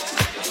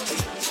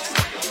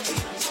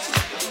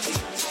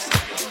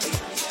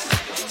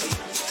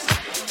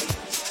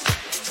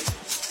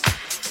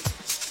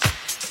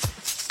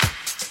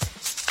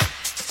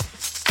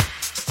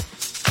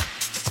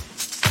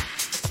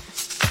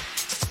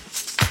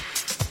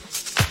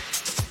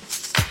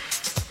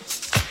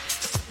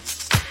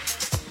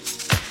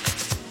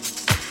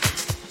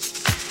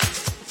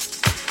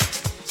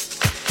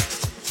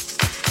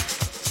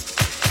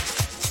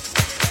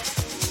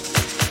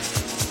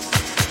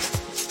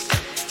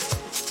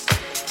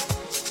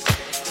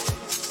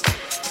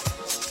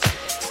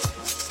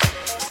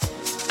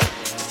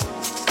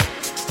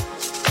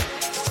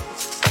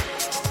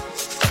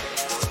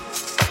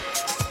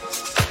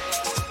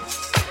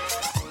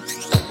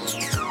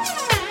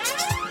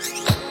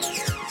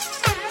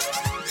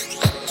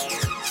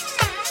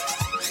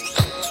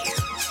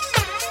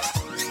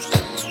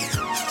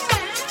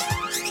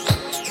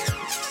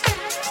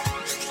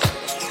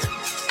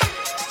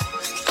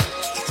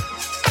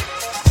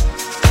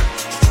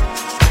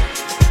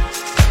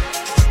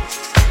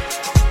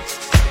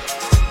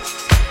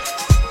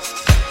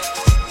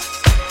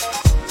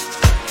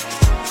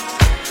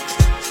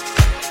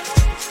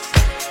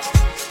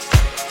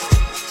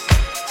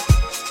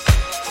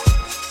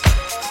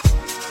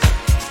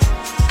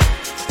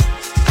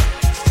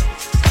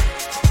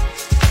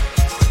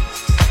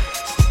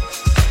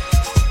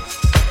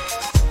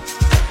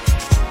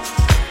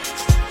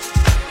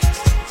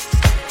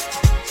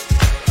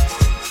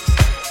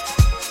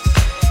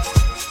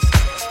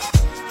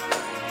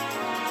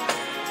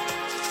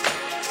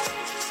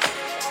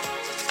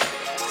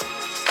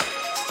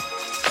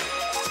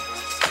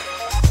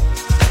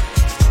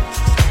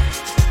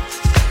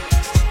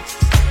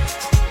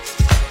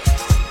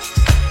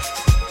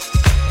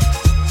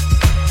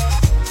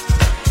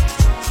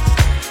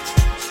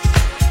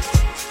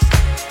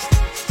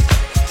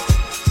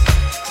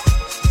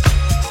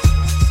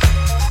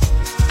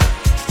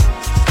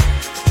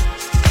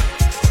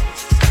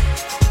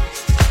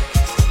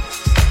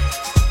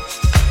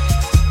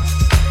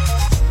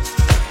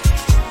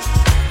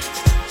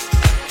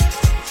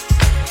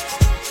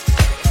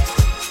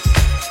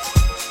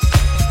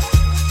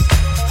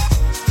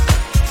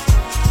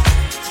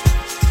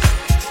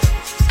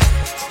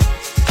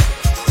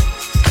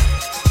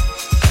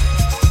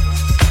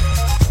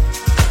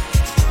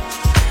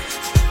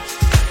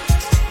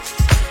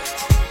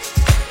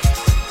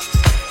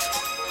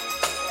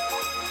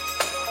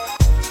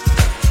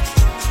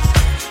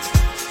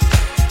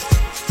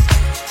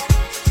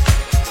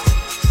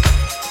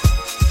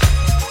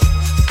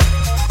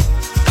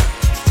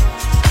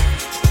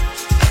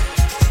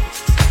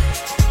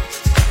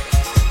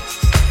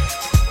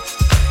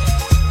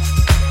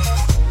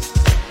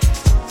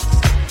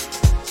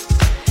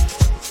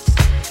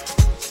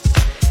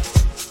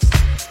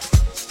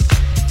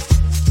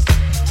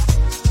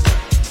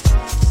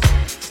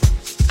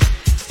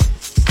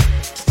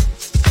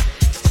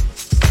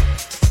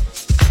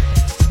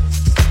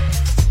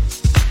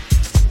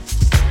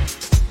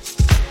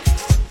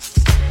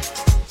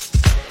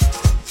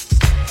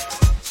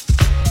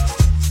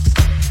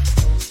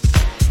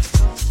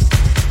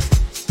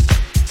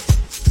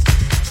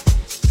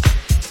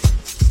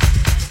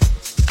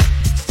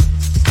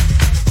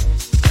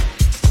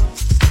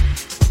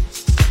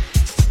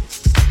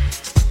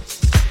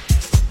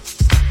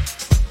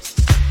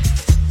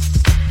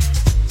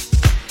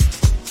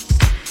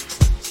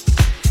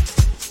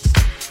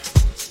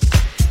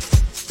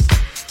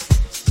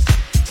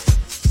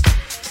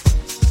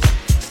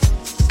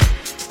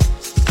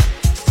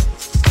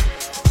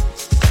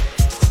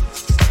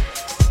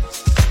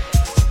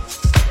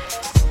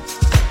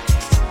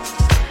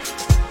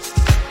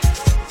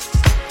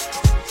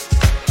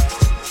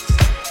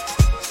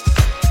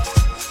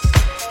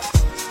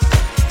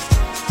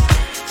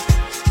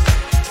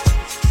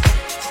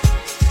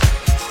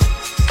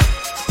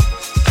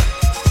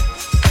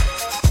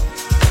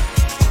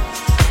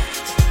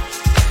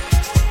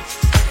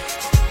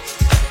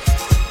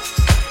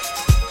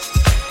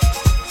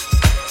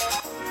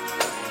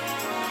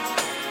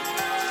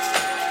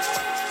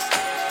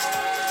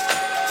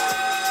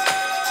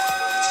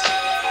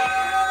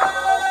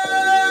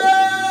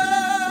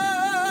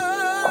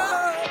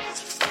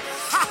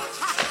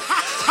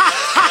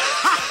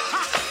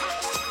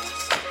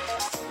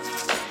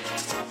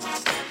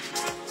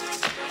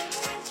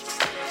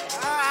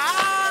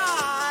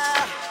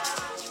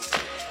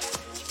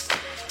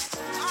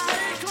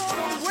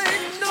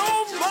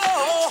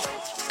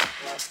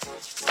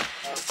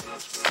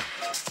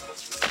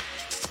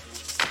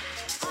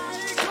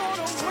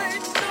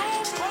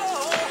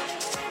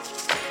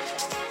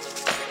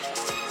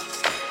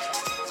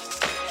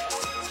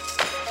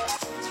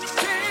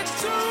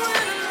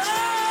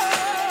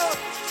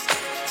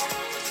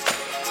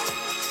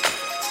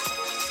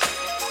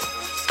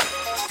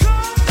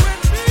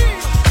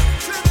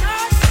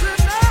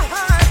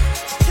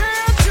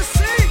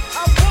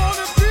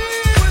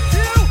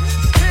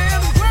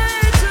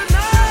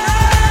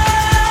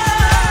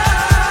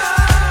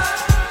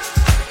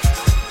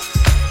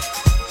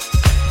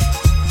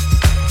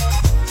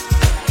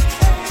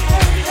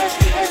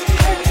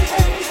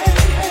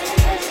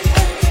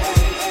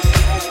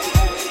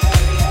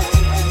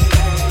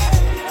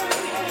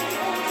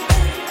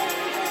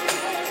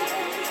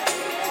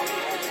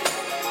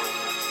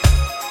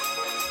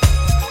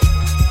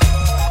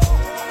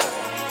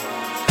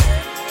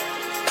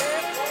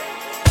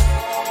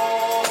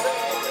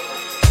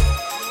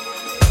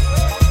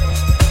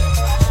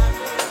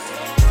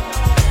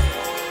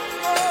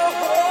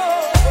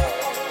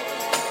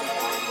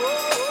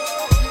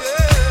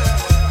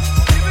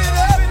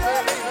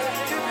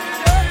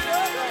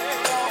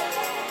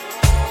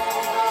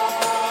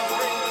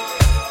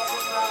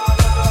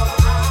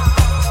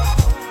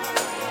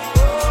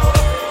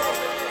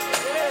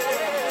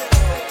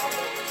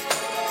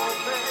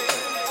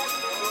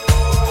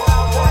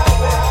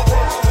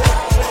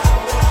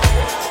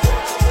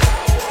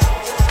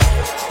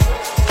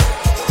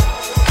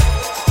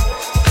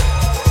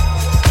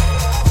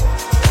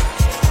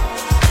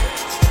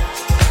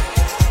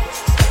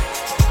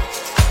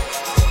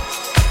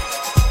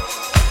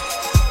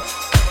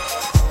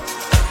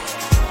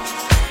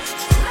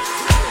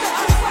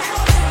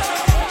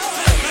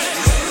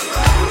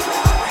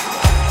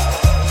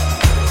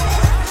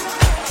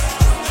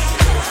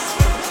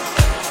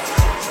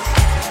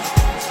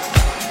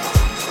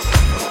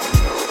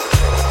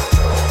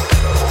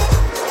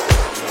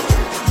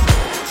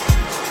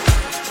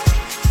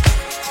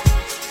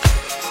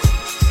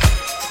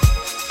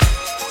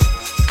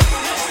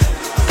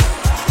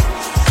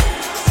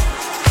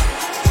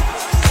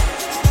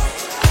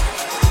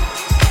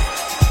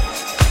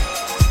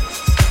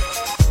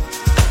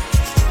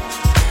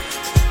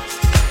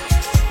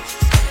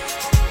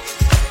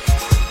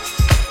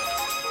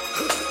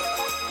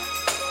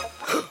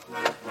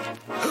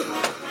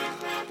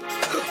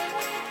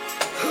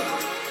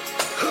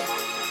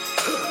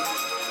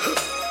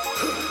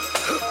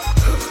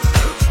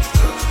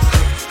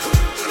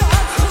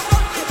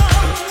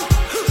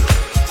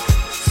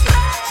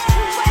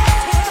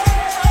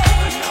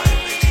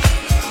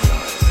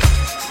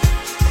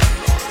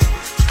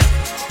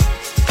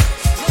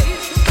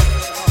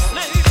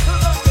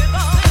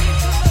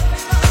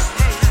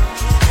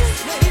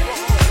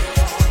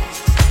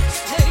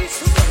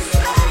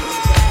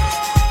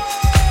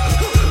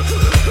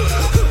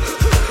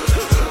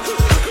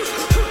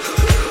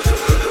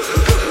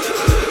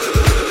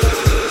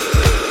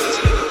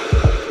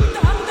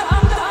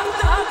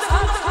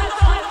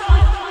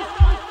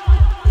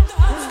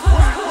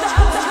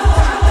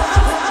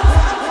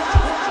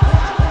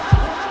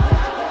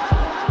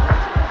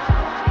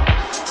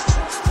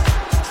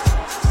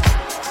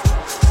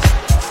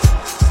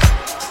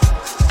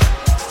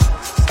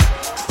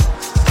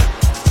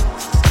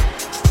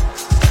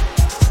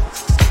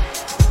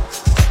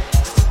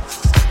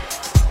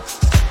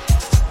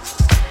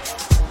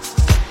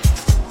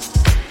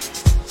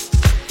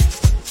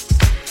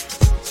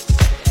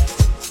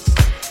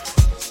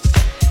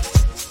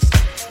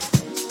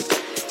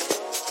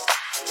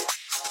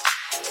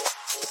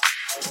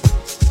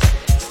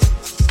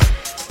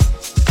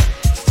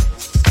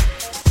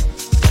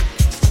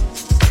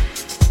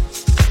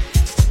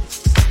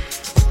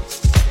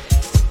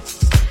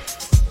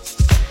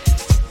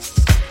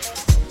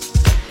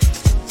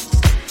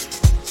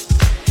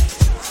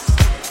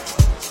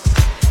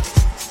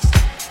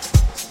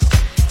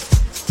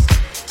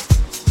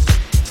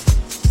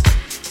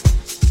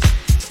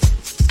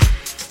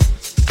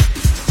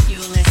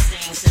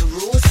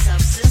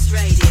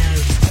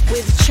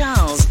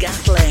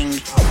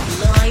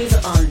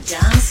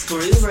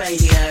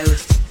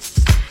 Radio.